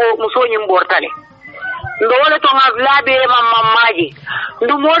ko musonyi mbortale ndo wala to ngablabe mammaji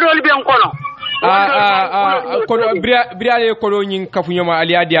ndu modol ben kono kono briale kono nyin kafu nyoma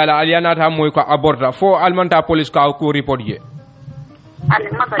aliya diala aliya nata moy ko aborda fo almanta police ka ko report je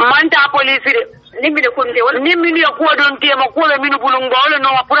manta police nimmi de kunde wala nimmi ni ko don tema ko le minu bulung wala no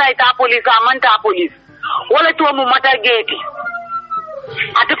pura ita police manta police wala to mu mata geti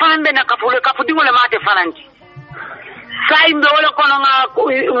ate fanande na kafu di wala mate fananti sai ndo wala kono nga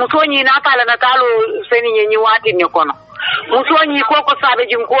musonyi na kala na talo seni nyenyi wati ne kono musonyi koko sabe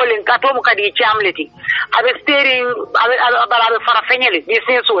jim kolen kato mu kadi chamleti abe steering abe fara fenyele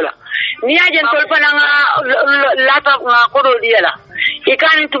business wala ni ajen tol pananga lata nga kodo diela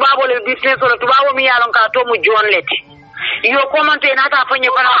ikani tubabo le business wala tubabo mi yalon ka to mu jonleti yo komante na ta fanye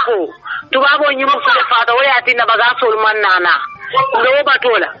pana ko tubabo nyi musule fata waya tinna bagasol mannana ndo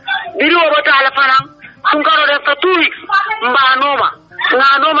batola biro bota ala fanang sunkaro da for 2 weeks mbanoma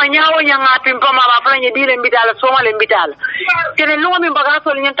nganoma nyawo nyanga pimpama bafanya dile mbitala soma le mbitala tene lungo mi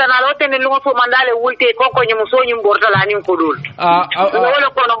bagaso nyanta na lote ne lungo so mandale wulte koko nyi musonyi mbortala ni kodol wala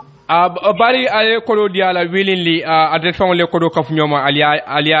kono bari ale kodo diala willingly adret fon le kodo kaf nyoma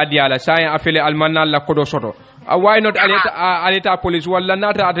aliya diala sai afele almanna la kodo soto why not aleta police wala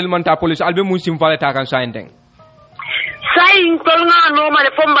nata adelmanta police albe musim fale ta kan sainteng sai tolnga no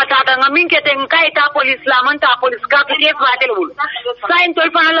male fomba tata ngaminke ten kai ta police la manta police ka ke fatel bul sai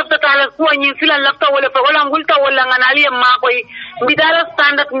tol fana lafta tala ko nyi sila lafta wala fa wala ngulta wala nganali ma koy bidala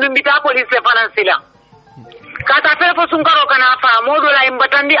standard mbita police le fana sila kata fe fo sunkaro kana fa modo la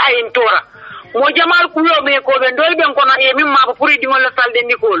imbatandi ayin tora mo jamal kuyo me ko be ndol ben kono e min ma puri di wala salde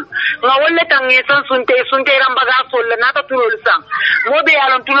nikol nga wala tangi san sunte rambaga sol na ta tulol sang mo be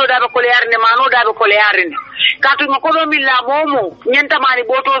yalon tulo da ko le yarne mano da ko le yarne katu ko do min la momo nyanta mani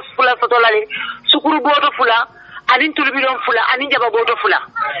boto fula foto lale sukuru boto fula anin tulbidon fula anin jaba boto fula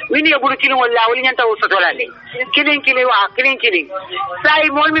min e buru kilin wala wali nyanta wo foto lale kilin sai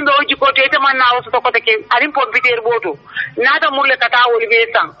mol min be oji ko te man na wo foto ko te anin pompiter boto nata mulle kata woli be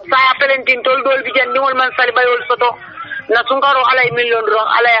sang sai apelentin tol dol bi jandi wol man sali bayol foto na sungaro alay million ron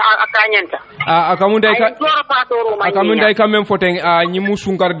alay akanyanta akamunda ka men foten nyimu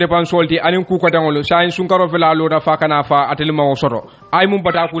sunkar dépense solti anin ku ko dangolo sa sunkaro fela lo da fa kana fa atelma wo soto ay mum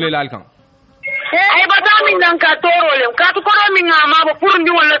bata kule lal kan ay bata min dan ka toro le ka to ko min ma ba pour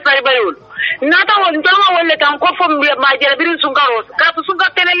ndi wala sari bayol nata won tonga wolle tan ko fom ma jere birin sunkaro ka sunka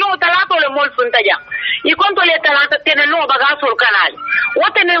tene lo talato le mol sunta ja I konto le talata tene lo baga sol kanal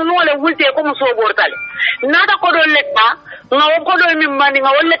wote ne no le wulte ko muso bortale nata ko do letta nga ko do mi mani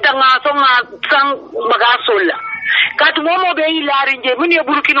nga wolle tan nga so nga sang baga solla katu momo be ilari nje muni e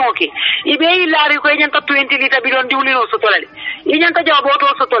burkino ke ibe ilari ko nyanta 20 lita bidon diwli no sotolale inyanta jaw boto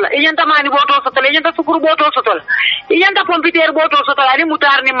sotola inyanta mani boto sotola inyanta sukuru boto sotola inyanta computer boto sotola ni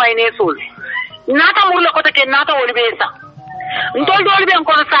mutar ni mayne sol nata murlo ko take nata woni besa ntol dol be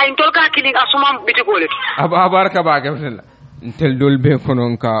ko sa ntol ka kili asuma biti gole abaraka ba gamsela tel dol be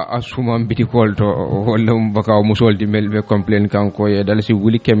konon ka asuma biti kolto wala baka musol di mel be complain kan ko e dalasi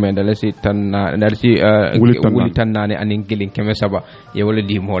wuli keme dalasi tanna dalasi wuli tannane anin gelin keme saba e wala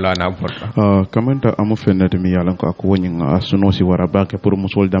di mola na porta kamenta amu fenete mi yalan ko ko woni asuno si wara bake pour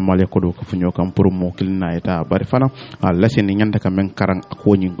musol damale ko do ko funyo kam pour mo kilna eta bari fana lasin ni nyanda kam men karang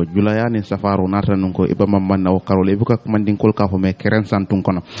ko woni ko julaya ni safaro nata non ko iba mamman o karole be ko mandin kol ka fo me keren santun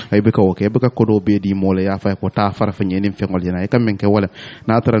kono ay be ko ke be ko do be di mola ya fa ko ta fara fa nyeni fengol na kam men ke wala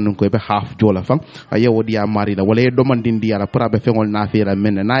na tara nun ko be half jola fam ayo wodi ya mari la wala do man din diara para be fengol na fera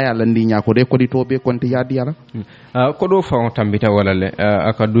men na ya landi nya ko de ko di to be konti ya diara ko do fa tambita wala le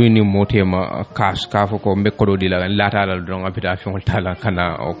aka duini motema kas ka fo ko be ko do dila lata la don apita fengol tala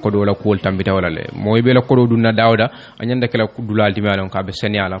kana ko do la ko tambita wala le moy be la ko do dunna dawda anyanda kala kudulal di malon ka be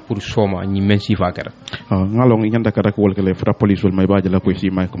senyala pour soma ni men sifa kara ngalong nyanda kara ko wol kele fra police wol may baaje la ko si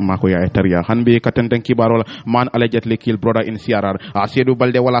ma ko ya etaria hanbe katenten kibarola man alleged kill brother in Seydou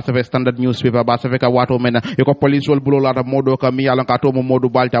Balde wala safe standard newspaper ba safe ka wato mena e ko police wol bulo lata modo ka mi yalon ka to mo modu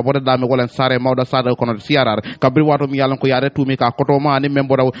balta boda dame wala sare mawda sada kono CRR kabri wato mi yalon ko yare tumi ka koto ma ni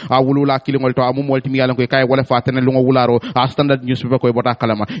membo a wulula kilingol to amu molti mi yalon ko kay wala fatene lungo wularo a standard newspaper ko bota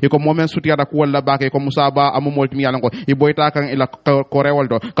kalama e ko momen sutiata ko wala ba ko musaba amu molti mi yalon ko e boyta kan ila ko rewol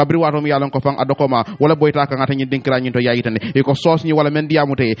do kabri wato mi yalon ko fan adokoma wala boyta kan ata nyi dinkra nyi to yayitande e ko sos ni wala men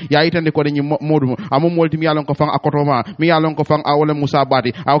diamute yayitande ko ni modu amu molti mi yalon ko fan akotoma mi yalon ko fan awole musa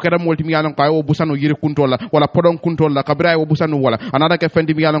bati aw keda molti mi yalon ko ayo busanu yiri kuntola wala podon kuntola kabira ayo busanu wala anada ke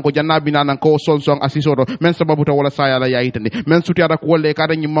fendi mi yalon ko jannabi nanan ko solson asisodo men sababu to wala sayala yayitande men sutiata ko wolle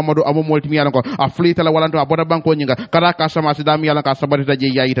kada nyi mamadou amu molti mi yalon ko aflita la wala to aboda banko nyinga kada ka sama sidam yalon ka sabati taje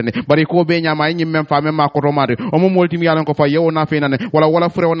yayitande bari ko be nyama nyi men fa men ma ko tomade amu molti mi yalon ko fa yewo na fenane wala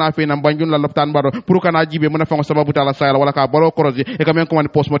fure na fenan banjun la loptan baro pour kana jibe mena fa sababu ta la sayala wala ka baro koroji e ka men ko man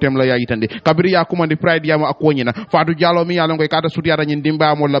postmortem la yayitande kabiri ya kumandi pride yama akonyina fatu jalo mi yalon ko kada sutiata nyin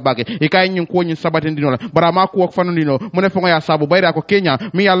dimba mo la bage e kay nyin ko nyin sabati ndino la bara ma ko fanu ndino mo ne fonga ya sabu bayra ko Kenya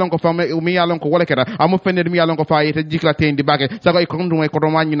mi yalon ko fa mi yalon ko wala keda amu fende mi yalon ko fa yete jikla tendi bage sago e ko ndum e ko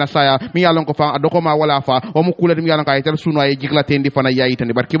ma nyina saya mi yalon ko fa adoko ma wala fa o mu kula mi yalon ka yete suno ay jikla tendi fana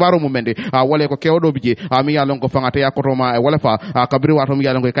yayitande bar kibaro mu mende wala ko kewdo bije mi yalon ko fa ngata ya ko ma wala fa kabri wato mi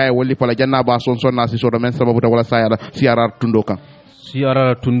yalon ko kay wolli fala janna ba son na si so do men sababu ta wala saya siarar tundo kan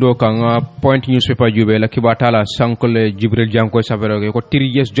siara tundo kan point newspaper jube la kibatala sankole Jibril Janko savero ko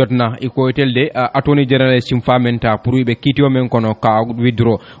 3 years jotna iko telde attorney general simfamenta pour be kitio men kono ka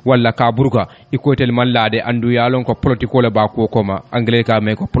withdraw wala ka burga iko tel mallade andu yalon ko political ba ko koma anglais ka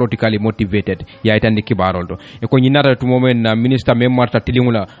me ko politically motivated ya itande kibarol do e ko nyinata to momen minister mem marta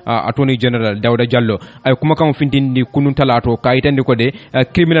tilimula attorney general Dawda Jallo ay kuma kan fintindi kunun talato ka itande ko de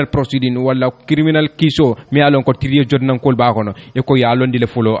criminal proceeding wala criminal kiso mi yalon ko 3 years jotna kol ba kono e ko ya londi le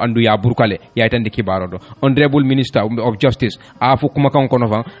folo andu ya burkale ya itande kibaro do honorable minister of justice afu kuma kan kono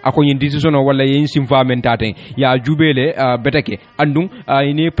fan ako yin decision wala yin simfamentate ya jubele betake andum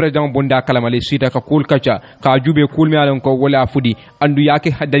ini president bonda kalamale sita ka kul kacha ka jube kul mi alon ko wala fudi andu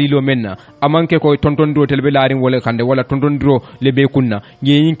yake dalilo menna amanke ko tonton do telbe larin wala kande wala tonton do le be kunna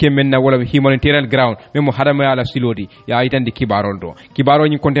yin ke menna wala humanitarian ground memo harama ala silodi ya itande kibaro do kibaro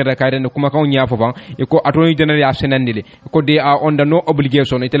yin kontere kayden kuma kan nya fofan e ko attorney general ya senandile ko de a onda no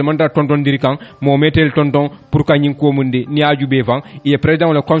obligation etel manda tonton diri kan mo metel tonton pour ka nyin ko mundi ni aju be fan e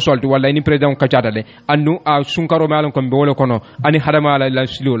president le consult wala ni president ka catale andu a sunkaro malon ko be wala kono ani hadama la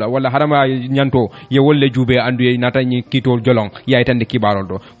silola wala hadama nyanto ye wolle jube andu e nata nyi kitol jolong ya itande kibarol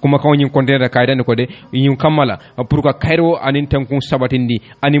do kuma ko nyin kontere kaydan ko de nyin kamala pour ka kairo anin tankun sabatindi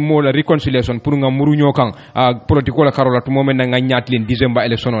ani mo la reconciliation pour nga murunyo kan political karola to momen nga nyatlen December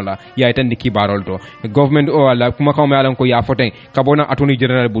election la ya itande kibarol do government o wala kuma ko malon ko ya foten kabona attorney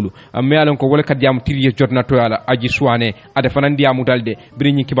general bulu me alon ko wala kadiyam tiriye jotna to yala aji suwane ade fanan diamu dalde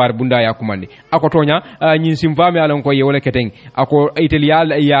biri nyi kibar bunda ya kumandi ako tonya nyin simva me alon ko ye wala keteng ako italiya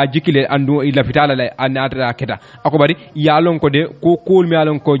ya jikile andu ila fitala la anata keta ako bari ya alon ko de ko kol me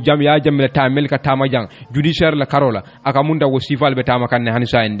alon ko jam ya jamle tamel ka tama jang judiciaire la karola aka munda wo sifal be tama kanne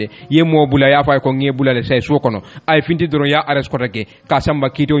hanisa ende ye mo bula ya fay ko nge bula le say so kono ay finti doro ya ares ko take ka samba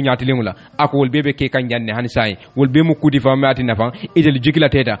kito nyatilingula ako wol bebe ke kan janne hanisa wol be mu kudi fa mati nafa itel jikila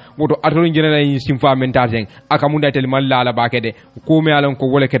teta woto attorney general yin simfa mentaten aka munda tel malla la bakede ko me alon ko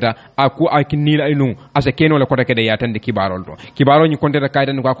wole keta aku akinila inu asa keno la kota kede ya tande kibarol to kibaro ni konte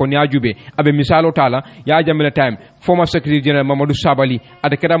kaydan ko ni ajube abe misalo tala ya jamila time former secretary general Mamadou Sabali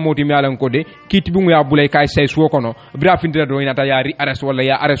ada keda moti me alon ko de kitibu ya bulay kay say so kono bra findira do inata ya ri arrest wala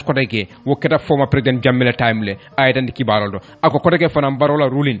ya arrest kota ke wo keta former president jamila time le ay tande kibarol do ako kota ke fanam barola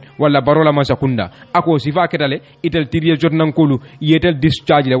ruling wala barola masakunda ako sifa ketale itel tiriye jotnankolu yetel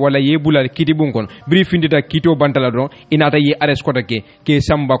discharge le wala ye bulal kitibun kon bri findita kito bantala do inata ye arrest kota ke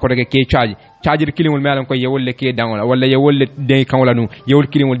samba kota ke charge kilingol melan ko yewolle ke dangola wala yewolle de kanwala nu yewol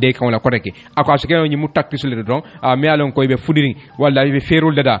kilingol de kanwala kota ke ako asake ni mu taktisule do melan ko be fudiri wala be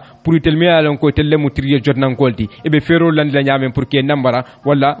ferol dada pour tel melan ko tel mu tiriye jotnankolti e be ferol land la nyamen pour ke nambara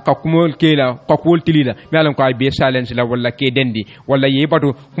wala ka kumol ke la ka kol tilila melan ko ay be silence la wala ke dendi wala ye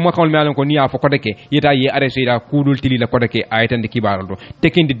batu kuma kanwal melan ko niya fo kota ke yeta ye arrest ida kudul tilila kota ke aytande kibarol do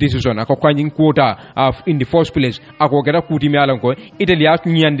taking the decision ako kanyin quota in the first place ako gada kuti melan ko italia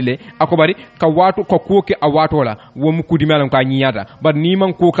nyandile ako bari ka watu ko koke a watola wo mu kudi melan ka nyiyata bar ni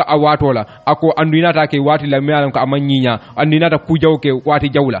man koka a watola ako andinata ke wati la melan ko amanyinya andinata ku jawke wati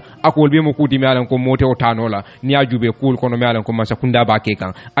jawla ako wolbe mu kudi melan ko mote o tanola ni ajube kul kono melan ko masa kunda ba ke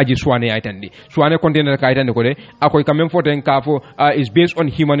kan aji swane aytandi swane container ka aytandi ko de ako quand même foten ka fo is based on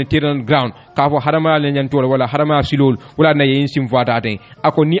humanitarian ground ka fo harama le nyantola wala harama silol wala na yin sim fata ten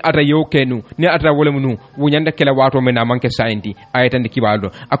ako ni ata yo kenu ni ata wala munu wo nyanda kala wato mena manke sainti aytandi kibaldo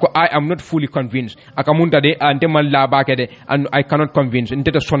ako I am not fully convinced aka munta de ante man la bakede and I cannot convince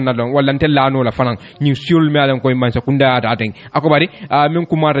nteta sonna don wala ante la no la fanan ni siul me alan koy man sa kunda ata ten ako bari men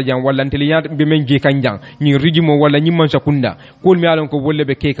kumata jang wala ante liya be men je kanjang ni rijimo wala ni man sa kunda kol me alan ko wolle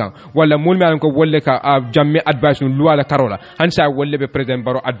be kekan wala mol me alan ko wolle ka jamme advice no luwala karola hansa wolle be president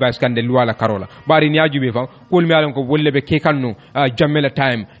baro advice kande luwala karola bari ni ajube fan kol me alan ko wolle be kekan no jamme la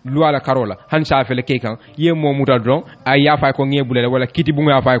time luwala karola hansa fele kekan ye mo muta don ay ya fay ko ngebulale wala kiti bu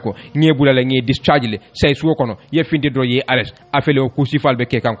ya fay ko ngebulale nge discharge le say suwo kono ye finde do ye arrest afele o kusifal be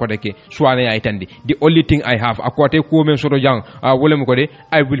kekan ko deke suwana ya itandi the only thing I have akote ko men soto jang wala mo ko de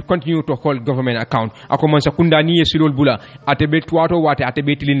I will continue to hold government account akoman sa kunda ni ye silol bula atebe tuato wate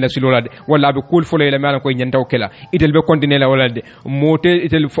atebe tilin la silolade wala be kul folo la mala ko nyantaw kela itel be continue la wala de mote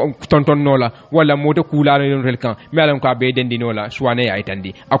itel tonton nola wala mote kula no rel kan mala ko be dendi nola suwana ya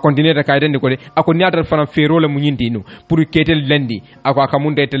itandi a continue ta kayden ko de ako niatal fana fero la mu nyinti no pour ketel lendi ako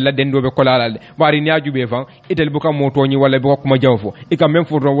akamunde tel la dendo be kolala bari niaju be fan itel buka moto ni wala buka kuma jawfo e kam même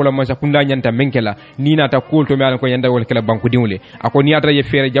fodron wala masa kunda nyanta menkela ni nata kulto mala ko yanda wala kala banku diwle ako niata ye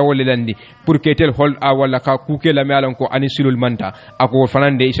fere jawole lendi pour ketel hol a wala ka kukela mala ko ani silul manta ako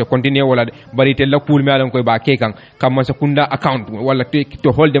fanande e continue wala bari tel la kul mala ko ba kekan kam masa kunda account wala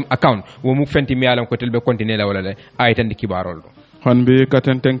to hold them account wo mu fenti mala ko tel be continue la wala ay tan kibarol hanbe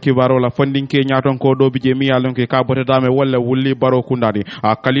katenten kibaro la funding ke nyaton ko do bije mi yalon ke ka bote dame wala wulli baro kundani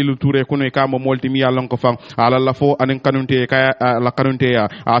a kalilu touré kuno ka mo molti mi yalon ko fam ala la fo anen kanunte ka la kanunte ya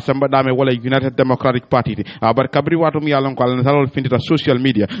a samba dame wala United Democratic Party a bar kabri wato mi yalon ko ala salol fintita social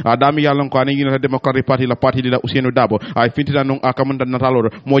media a dami yalon ko anen United Democratic Party la party la Ousainou Dabo a fintita non akamunda natalo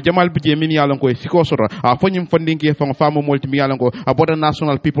mo jamal bije mi yalon ko siko sora a fonyim funding ke fam famo molti mi yalon ko a bote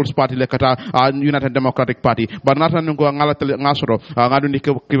National People's Party le kata a United Democratic Party bar natan ko ngala ngasoro ngadundi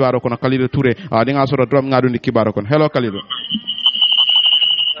kibaro kono Khalilou Touré di nga soro drum ngadundi kibaro kono hello Khalilou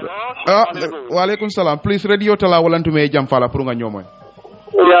wa alaikum salam please radio tala walantume jam fala pour nga ñomoy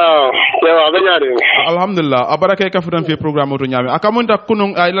ya abanyare alhamdulillah abaraka ka fudan fi programme to nyami akamunta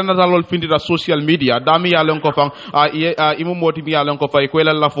kunun ay la natalol findita social media dami ya lon ko fan imu moti mi ya lon ko fay ko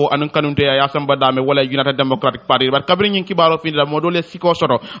la lafo anun kanunte ya samba dame wala United Democratic Party bar kabri nyin kibaro findita modole siko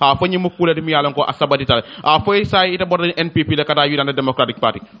soto fo nyimu kule mi ya lon ko asabadital fo say ita bodon NPP le kata United Democratic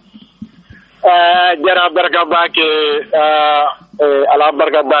Party jara barka bake ala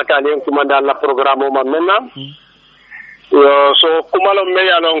barka baka ni kumanda la programme ma menna yo so kumalo me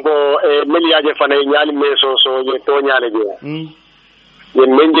yalon ko meliaje fana nyali me so ye to nyale je ye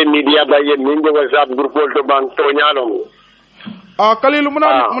menje media ba ye menje WhatsApp group to bank to nyalon Khalilou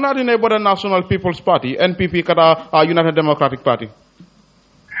muna dine boda National People's Party NPP kada United Democratic Party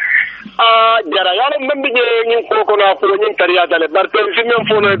jara yala membi je ñin ko na ko ñin tariya dale barke fi men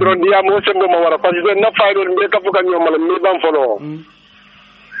fo no dron dia mo sembo ma wara parce que na faydo mbe ka fuka ñomal mi bam folo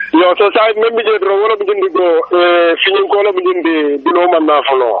yo so say membi je dron wala bi jindi go fi ñin ko la bi jindi dino man na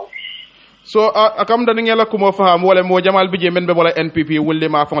folo so akam da ngela ko mo faham wala mo jamal bi je men be wala NPP wulle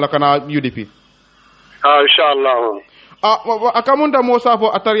ma fon la kana UDP inshallah akamunda mo safo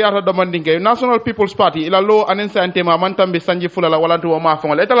atariata domandinge National People's Party ila lo anen sante ma man tambe sanji fulala wala to ma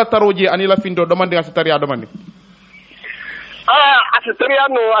fon la etala taroji anila findo domandinga sitaria domandi asitaria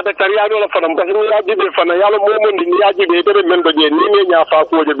no atataria no la fanam kasi ni yajibe fana yalo momondi ni yajibe tere mendo je ni ne nya fa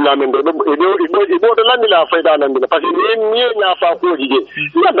ko je na mendo ibo de landi la fayda landi parce que ni nya fa ko je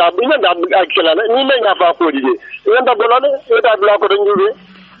ina da akela ni ne nya fa ko je ina da bolale ida bla ko njube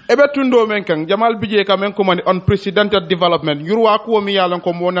ebe tundo men kan jamal bije ka men ko mani unprecedented development yurwa ko mi yalan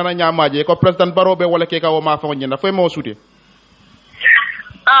ko mo nana nyamaje ko president barobe wala ke ka o ma fa nyina fay mo suute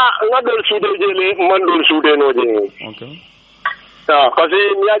ngadol suude jele mandol suude no je okay parce que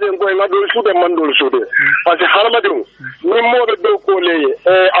mi yaade ko ngadol suude mandol suude parce que harmadum ni mo be do ko leye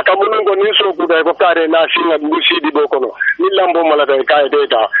akamun ko ni so ko day ko kare na singa musidi bo kono ni lambo mala day kay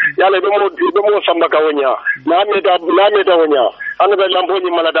data yalla be mo samba ka wonya na meta wonya ana be lambo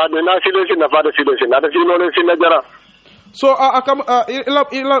ni mala da na silesi na fada silesi na da silole sinna jara so akam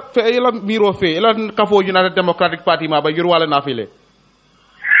ila miro fe ila kafo United Democratic Party ma ba yurwala na file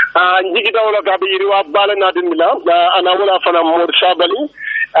njigi dawla ka be yirwa bala na din mila ana wala fana mor sabali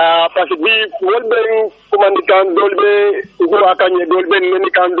parce que bi wolbe kumandi kan dolbe ko akanye dolbe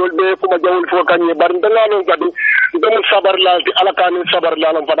neni kan dolbe kuma jawul fo kanye bar ndalalo kadi dum sabar la ti ala kan sabar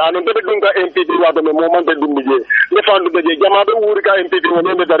la lam fada non be dunga MPP wa do mo man be dumbije ne fandu be jama be wuri ka MPP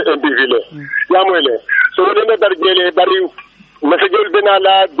woni be dar MPP le ya moyle so woni be dar jele bari message bena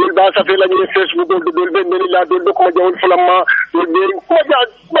la dul ba sa fe la ni Facebook dul ben ni la dul ko ma jawul fulamma dul be ko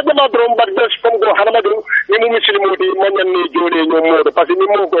ma jama drom bar des kom go harama dum ni mu muslimu di man ni jode ñom mo parce que ni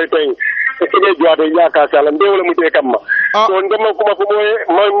mo koy tay e ke jode yaaka sala ndewla mu te kamma so ndema ko ma ko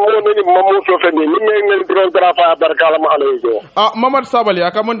moy mo ni mo so fe ni me ngel dron dara fa barkala ma alay jo Mamad Sabali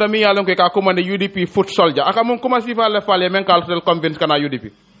aka mon dami yalon ko ka commande UDP foot soldier aka mon comment si fa le fale men kal tel convince kana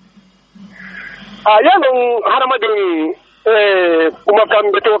UDP yalon harama dum kuma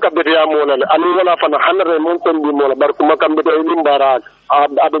kambe to kabbe ya mola ani wala fana hanare mon ton bi mola bar kuma kambe to ni mbara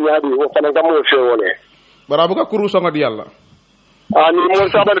adanya di wo fana gamo fe wole barabu ka kuru songa di yalla ani mo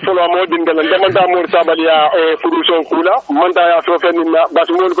sabal folo mo dindal ndemanta mo sabal ya furuson kula manta ya so fen na bas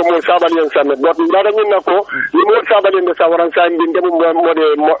mo ko mo sabal yan sanne bot ndara min nako ni mo sabal en sa waran sa ndin dem mo de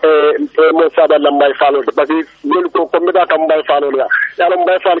mo sabal lambay falo parce que gol ko mi da kam bay falo ya yalla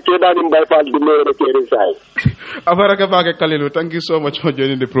mbay fal ke dani mbay fal di mo de kere sai abaraka bake Kalilu thank you so much for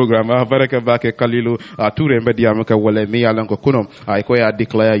joining the program abaraka bake Kalilu toure mbedi amaka wala mi yalan ko kuno ay ko ya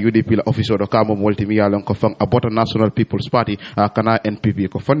declare UDP la officer do kamo multi mi yalan ko fam abota National People's Party kana NPP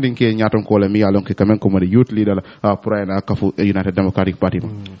ko funding ke nyaton ko le mi yalan ko kamen ko mo youth leader pour na kafu United Democratic Party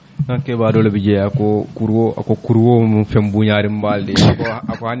ke ba dole bije ako kurwo mu fembu nyaari mbalde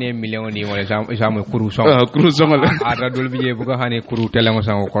ako hane million ni wala jamu kuru song ada dole bije bu ko hane kuru telengo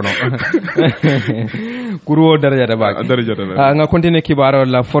sango kono kuru daraja da ba nga continue kibaro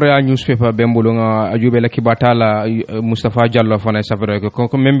la Foria newspaper bembulo nga ajube la kibatala Mustafa Jallo fana safaro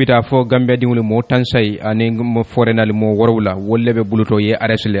ko membita fo Gambia dingule mo tansay ani mo forenal mo worwla wollebe buluto ye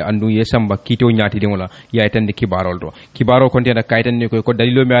aresle andu ye samba kito nyaati dingula ya tande kibaro do kibaro continue kaytan ni ko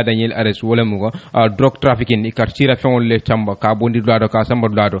dalilo mi adanyel ares wala mu ko drug trafficking ikar sira fewon le chamba ka bondi dulado ka samba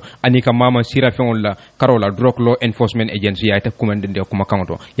dulado ani ka mama sira fewon la karola drug law enforcement agency ya ta kuma ndende kuma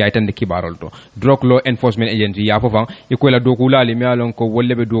kanto ya tande kibaro do drug law enforcement agency ya fofan ikola dokulali mi alon ko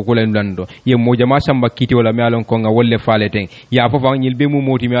wollebe dokula ndando ye mojama samba kiti wala mi alon ko nga wolle faale ten ya fofan nyilbe mu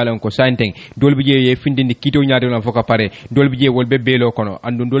moti mi alon ko santen dolbi je ye findindi kito nyaade non foka pare dolbi je wolbe belo kono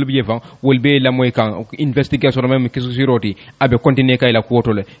andu dolbi je fan wolbe la moy kan investigation même kisu siroti abe continue kay la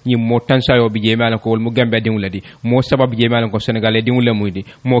kuotole ni mo tansayo bi je mi alon ko wol mu gambe dingul ledi mo sabab je mi alon ko Sénégal dingul le muydi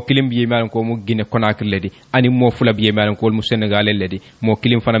mo kilim bi je mi alon ko mu Guinée Conakry ledi ani mo fula bi je mi alon ko wol mu Sénégal ledi mo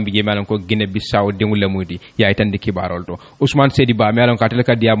kilim fanam bi je mi alon ko Guinée Bissau dingul le muydi ya tande kibarol to Ousmane Sedi Ba mi alon ka tel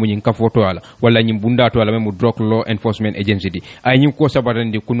ka dia mu nyin ka foto ala wala nyin bunda to ala mu drug law enforcement agency di ay nyin ko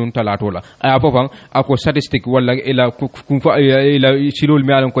sabatandi kunun talato la ay fofan ako statistique wala ila ila silol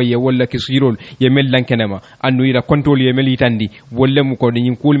me alon ko ye walla ki sirol ye mel lankenema andu ila control ye mel itandi wolle mu ko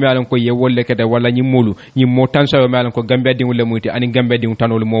ni kul me alon ko ye wolle kede walla ni molu ni mo tansa me alon ko gambe di wolle muti ani gambe di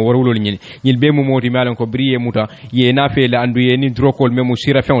tanol mo warwolol ñil be mu moti me alon ko briye muta ye na fele andu ye ni drokol me mu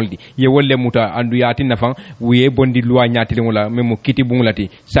sira fenoldi ye wolle muta andu yati nafan wiye bondi loi ñatili wala me mu kiti bungulati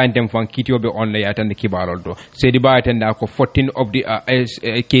santem fan kiti obe on la yatande kibarol do sedi ba atande ko 14 of the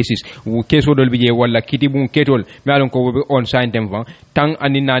cases keso dol bije wala kiti bun ketol me alon ko wobe on santem fan tan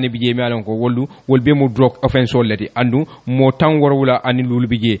ani nani bije me alon ko wollu wolbe mu drug offense lati andu mo tan warwula ani lulu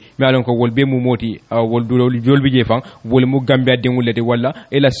bije me alon ko wolbe mu moti woldu jol bije fan wol mu gambia dingulati wala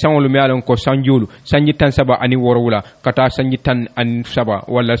ela sanlu me alon ko sanjulu sanji tan saba ani warwula kata sanji tan ani saba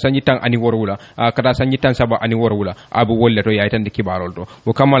wala sanji tan ani warwula kata sanji tan saba ani warwula abu wolle to yaytande kibarol to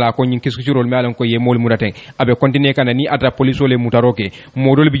wo kamala ko nyin kiskucurol me alon ko ye mol muraten abe continue kana ni atra police ole mutaroke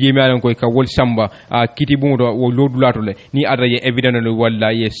modol bije me alon ko ka wol samba kiti bungo wo lodulato le ni atra ye evidence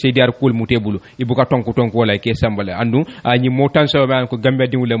walla ye cdr kul mutebulu ibuka tonku wala ke sambale andu ni motan so me alon ko gambe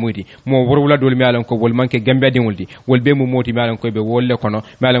dingule muyti mo worwula dol me alon ko wol manke gambe dinguldi wol be mu moti me alon ko be wolle kono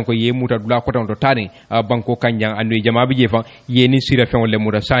me alon ko ye muta dula ko to tani banko kanjang andu jama bije fa ye ni sira fen wolle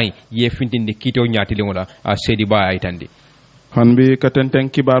muta sai ye fintinde kito nyaati lingola sedi ba aytandi hanbi katenten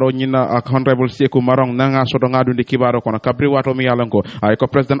kibaro nyina ak honorable Seku Marong nanga soto ngadundi kibaro kono kabri wato mi yalanko ay ko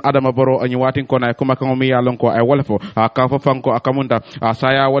president Adama Barrow anyi watin kono ay kuma kan mi yalanko ay walfo ka fa fanko akamunda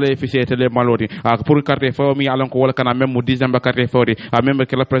saya wala efficiente le maloti pour carte fo mi yalanko wala kana même mu December carte fori même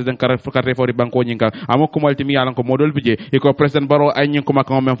que le president carte fori banko nyinga amako malti mi yalanko modol bije iko president Barrow ay nyin kuma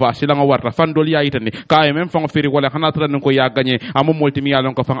kan même fa silanga warta fandol ya itani ka ay même fango firi wala xana tan ko ya gagné amo multi mi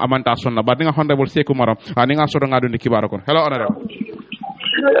yalanko fan amanta sonna ba nga honorable Seku Marong nga soto ngadundi kibaro kono hello honorable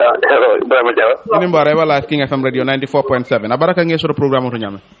hello Ebrima Jarra Inimbara eba live King FM radio 94.7 abaraka nge soro programme to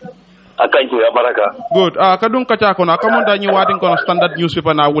nyame thank you abaraka good kadung kacha kono akamonda nyi wadin kono standard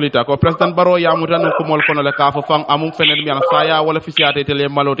newspaper na wulita ko president Barrow ya mutanu ko mol kono le ka fo fang amum fenel mi ana saya wala fisiate tele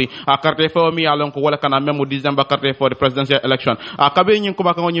maloti carte fo mi alon ko wala kana même December carte for the presidential election kabe nyi ko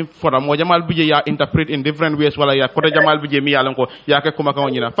maka nyi fora mo jamal bije ya interpret in different ways wala ya ko jamal bije mi alon ko ya ke ko maka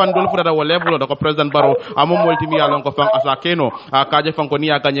nyi na fan dol fura da wala level da ko president Barrow amum molti mi alon ko fang asa keno kaje fang ko ni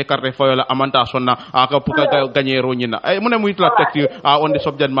ya gagner carte fo la amanta sonna ka puka gagner ro nyina ay mune muy la tacture on the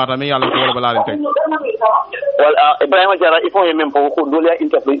subject matter mi alon well, Ebrima Jarra, if I remember, we could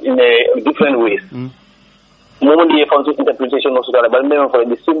interpret in different ways. Moment the function interpretation of Sudan, but for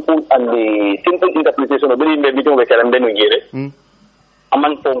the simple interpretation of the meeting we can then get it.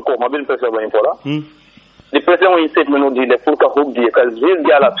 Among Ponko, Mabin President Infora. The president will say, the Fulka Hook, because this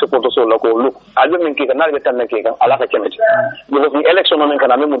girl has supported so look, I don't mean Kika, not the Tanaka, I like a chemist. Because the election on the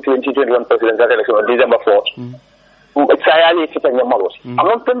 2021 presidential election on December 4th. Saya ni kita nyamaros.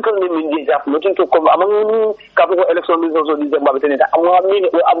 Among people ni minjak, looking to come among couple of election results of December. Among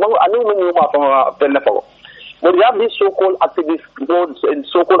anu menyuma from Penapolo. But we have these so-called activists,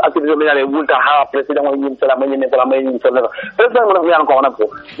 so-called activists that will have president when you tell me, president will be on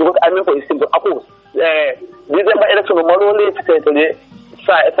because I mean for simple. Of course, December election normally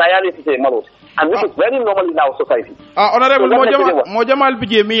saya ni kita maros. And this is very normal in our society. Honorable Mojamal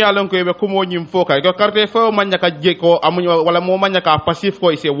bije mi yalon ko be kumo nyim foka ko carte fo manyaka jeko amunyo wala mo manyaka passif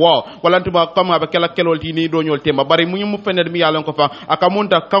ko ise wow wala tuba kama be kala kelol tini do nyol temba bari munyu mu fenel mi yalon ko fa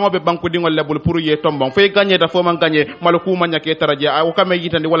akamunta kama be banku dingol lebul pour ye tombon fay gagner da fo man gagner malaku manyake taraje o kame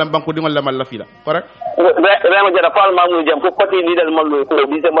yitande wala banku dingol le mal la fila correct Ebrima Jarra parlement mu jam ko parti leader mallo ko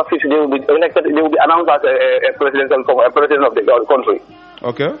December 5th they will be elected, they will be announced as a president of the country.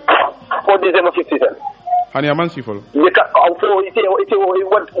 Okay. For December 57. Hani amansi folo. Ite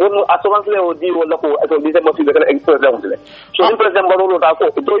what assurance le odi wala ko December 57 kala president. So the president Barrow ta ko.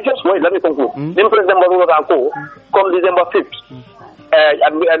 Just wait, let me conclude. The president Barrow ta ko come December 5th.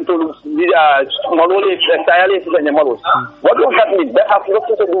 And to Malole Sayale is in Malos. What does that mean? That has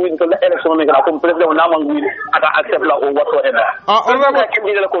nothing to do with the election making a president Naman will accept or whatsoever. I can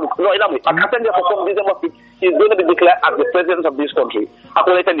be the no, I can tell you from December 5th, he's going to be declared as the president of this country.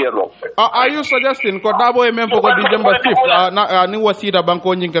 Are you suggesting Kodabo member for December 5th? Ni wasida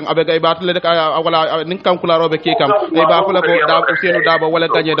banko nyingang abega ibatle wala ninkam kula robe kekam iba fula ko dabo senu dabo wala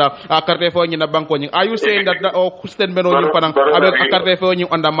kanyeda carte fo nyina banko nying. Are you saying that o Christian Beno nyimpanang abega well,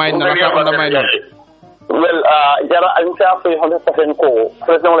 Jarra, I'm saying 100% ko.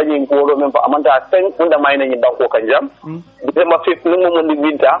 President wala yung ko member amanda sen undermine ni banko kanjam. December 5th nung mo ni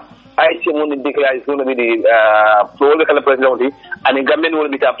winter, ay si mo ni declare is going to be the president and the government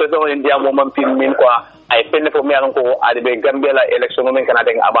will be the president in India mo man pin min kwa ay penne fo mi alon ko ade be Gambia la election men kana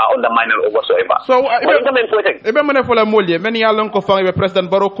den aba on the minor whatsoever so ebe mane fola molye men yalon ko fa be president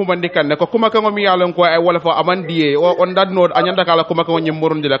baro kumandi kan ne ko kuma kan mi yalon ko ay wala fo amandie on dad no anyanda kala kuma kan nyim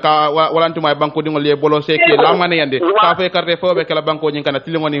murundi la ka walantuma banko dingol ye bolo seke la mane yande ka fe carte fo be kala banko nyin kana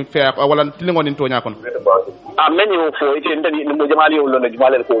tilingoni fe wala tilingoni to nyakon men yo fo ite ndani mo jamali yo lona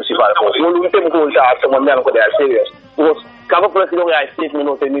jamale ko sifa ko wolu tem ko sa so mon ko they are serious because kaba president ya state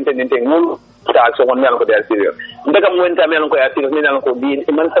no te min ten ngol ta so mon ko they are serious ndaga mo enta men ko ya serious min ko di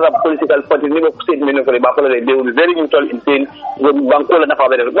man sara political party ni ko state men ko ba ko they will very mutual insane banko la nafa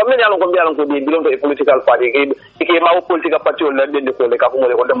bere mo men ko mbiyan ko di bilon to political party ke ma political party wala de ko le ka ko mo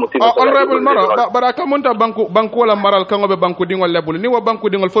ko dem mo honorable maro baraka monta banko la maral kango be banko dingol lebul ni wa banko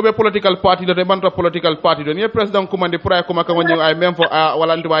dingol fo be political party do banta political party do ni president commande pour ay kuma kango ay même fo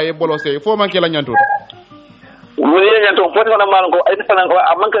wala nduma e bolosé fo manke la nyanto woni nyanto foti wona mal ko ay fanan ko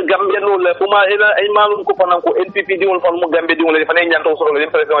amanka Gambia no le kuma ay malum ko fanan ko NPP di won fon mo Gambia di won le fanan nyanto so le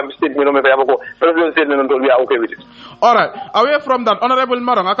president bi state mi no me fa ko president state non to wi okay with it. All right, away from that, honorable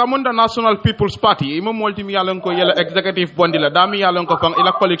Marang akamunda National People's Party imo multi mi yalon ko yela executive bondi la dami yalon ko fang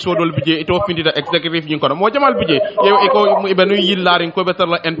ila colleague so dol bije ito findi da executive nyin kono mo jamal bije yew e ko be no yillarin ko betar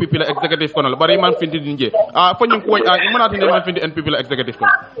la NPP la executive kono bari man findi dinje fo nyin ko manati ne man findi NPP la executive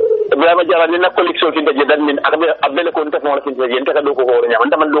kono Ebrima Jarra ni na colleague so findi dan min abele ko ndef mo la findi yente ka do ko hore nyama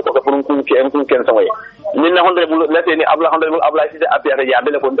ndaman do ko pour ko ken samay min na honorable la teni honorable abla ci affaire ya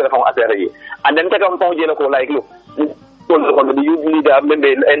abele ko ndef mo affaire yi anden ta kam fon jela ko like lu ko the youth leader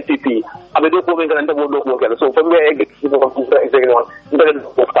member NPP abe do ko men kan ta do ko kala so from where executive one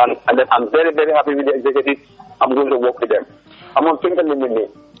and then I'm very happy with the executive. I'm going to work with them. I'm on thinking in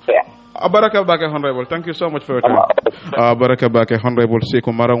fair. Baraka Bake Honorable, thank you so much for your time. Baraka Bake Honorable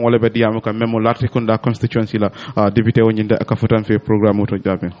Seko Marang wala bediam ka memo latikunda constituency la député wonyinde akafutan fe programme to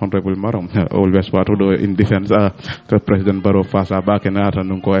jabe Honorable Marang always wato do in defense ka President Barrow face Bake na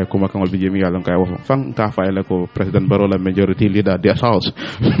tan ko e kuma kan bi jemi yalla kay wo fan ka fayla ko President Barrow la majority leader des house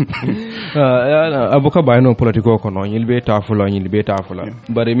abuka bayno politiko ko no nyilbe tafula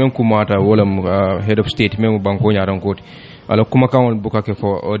bari men kumata wala head of state men banko nyaran koti alors kuma kawon bukake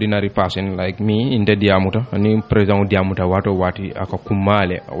for ordinary person like me in the diamuta ni president diamuta wato wati aka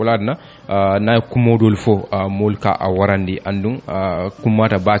kumale waladna na kumodul fo mulka awarandi andum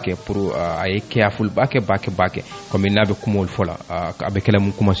kumata bake pour ay careful bake comme nabe kumol fola abe kala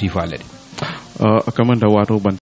mun kuma sifalade akamanda wato ban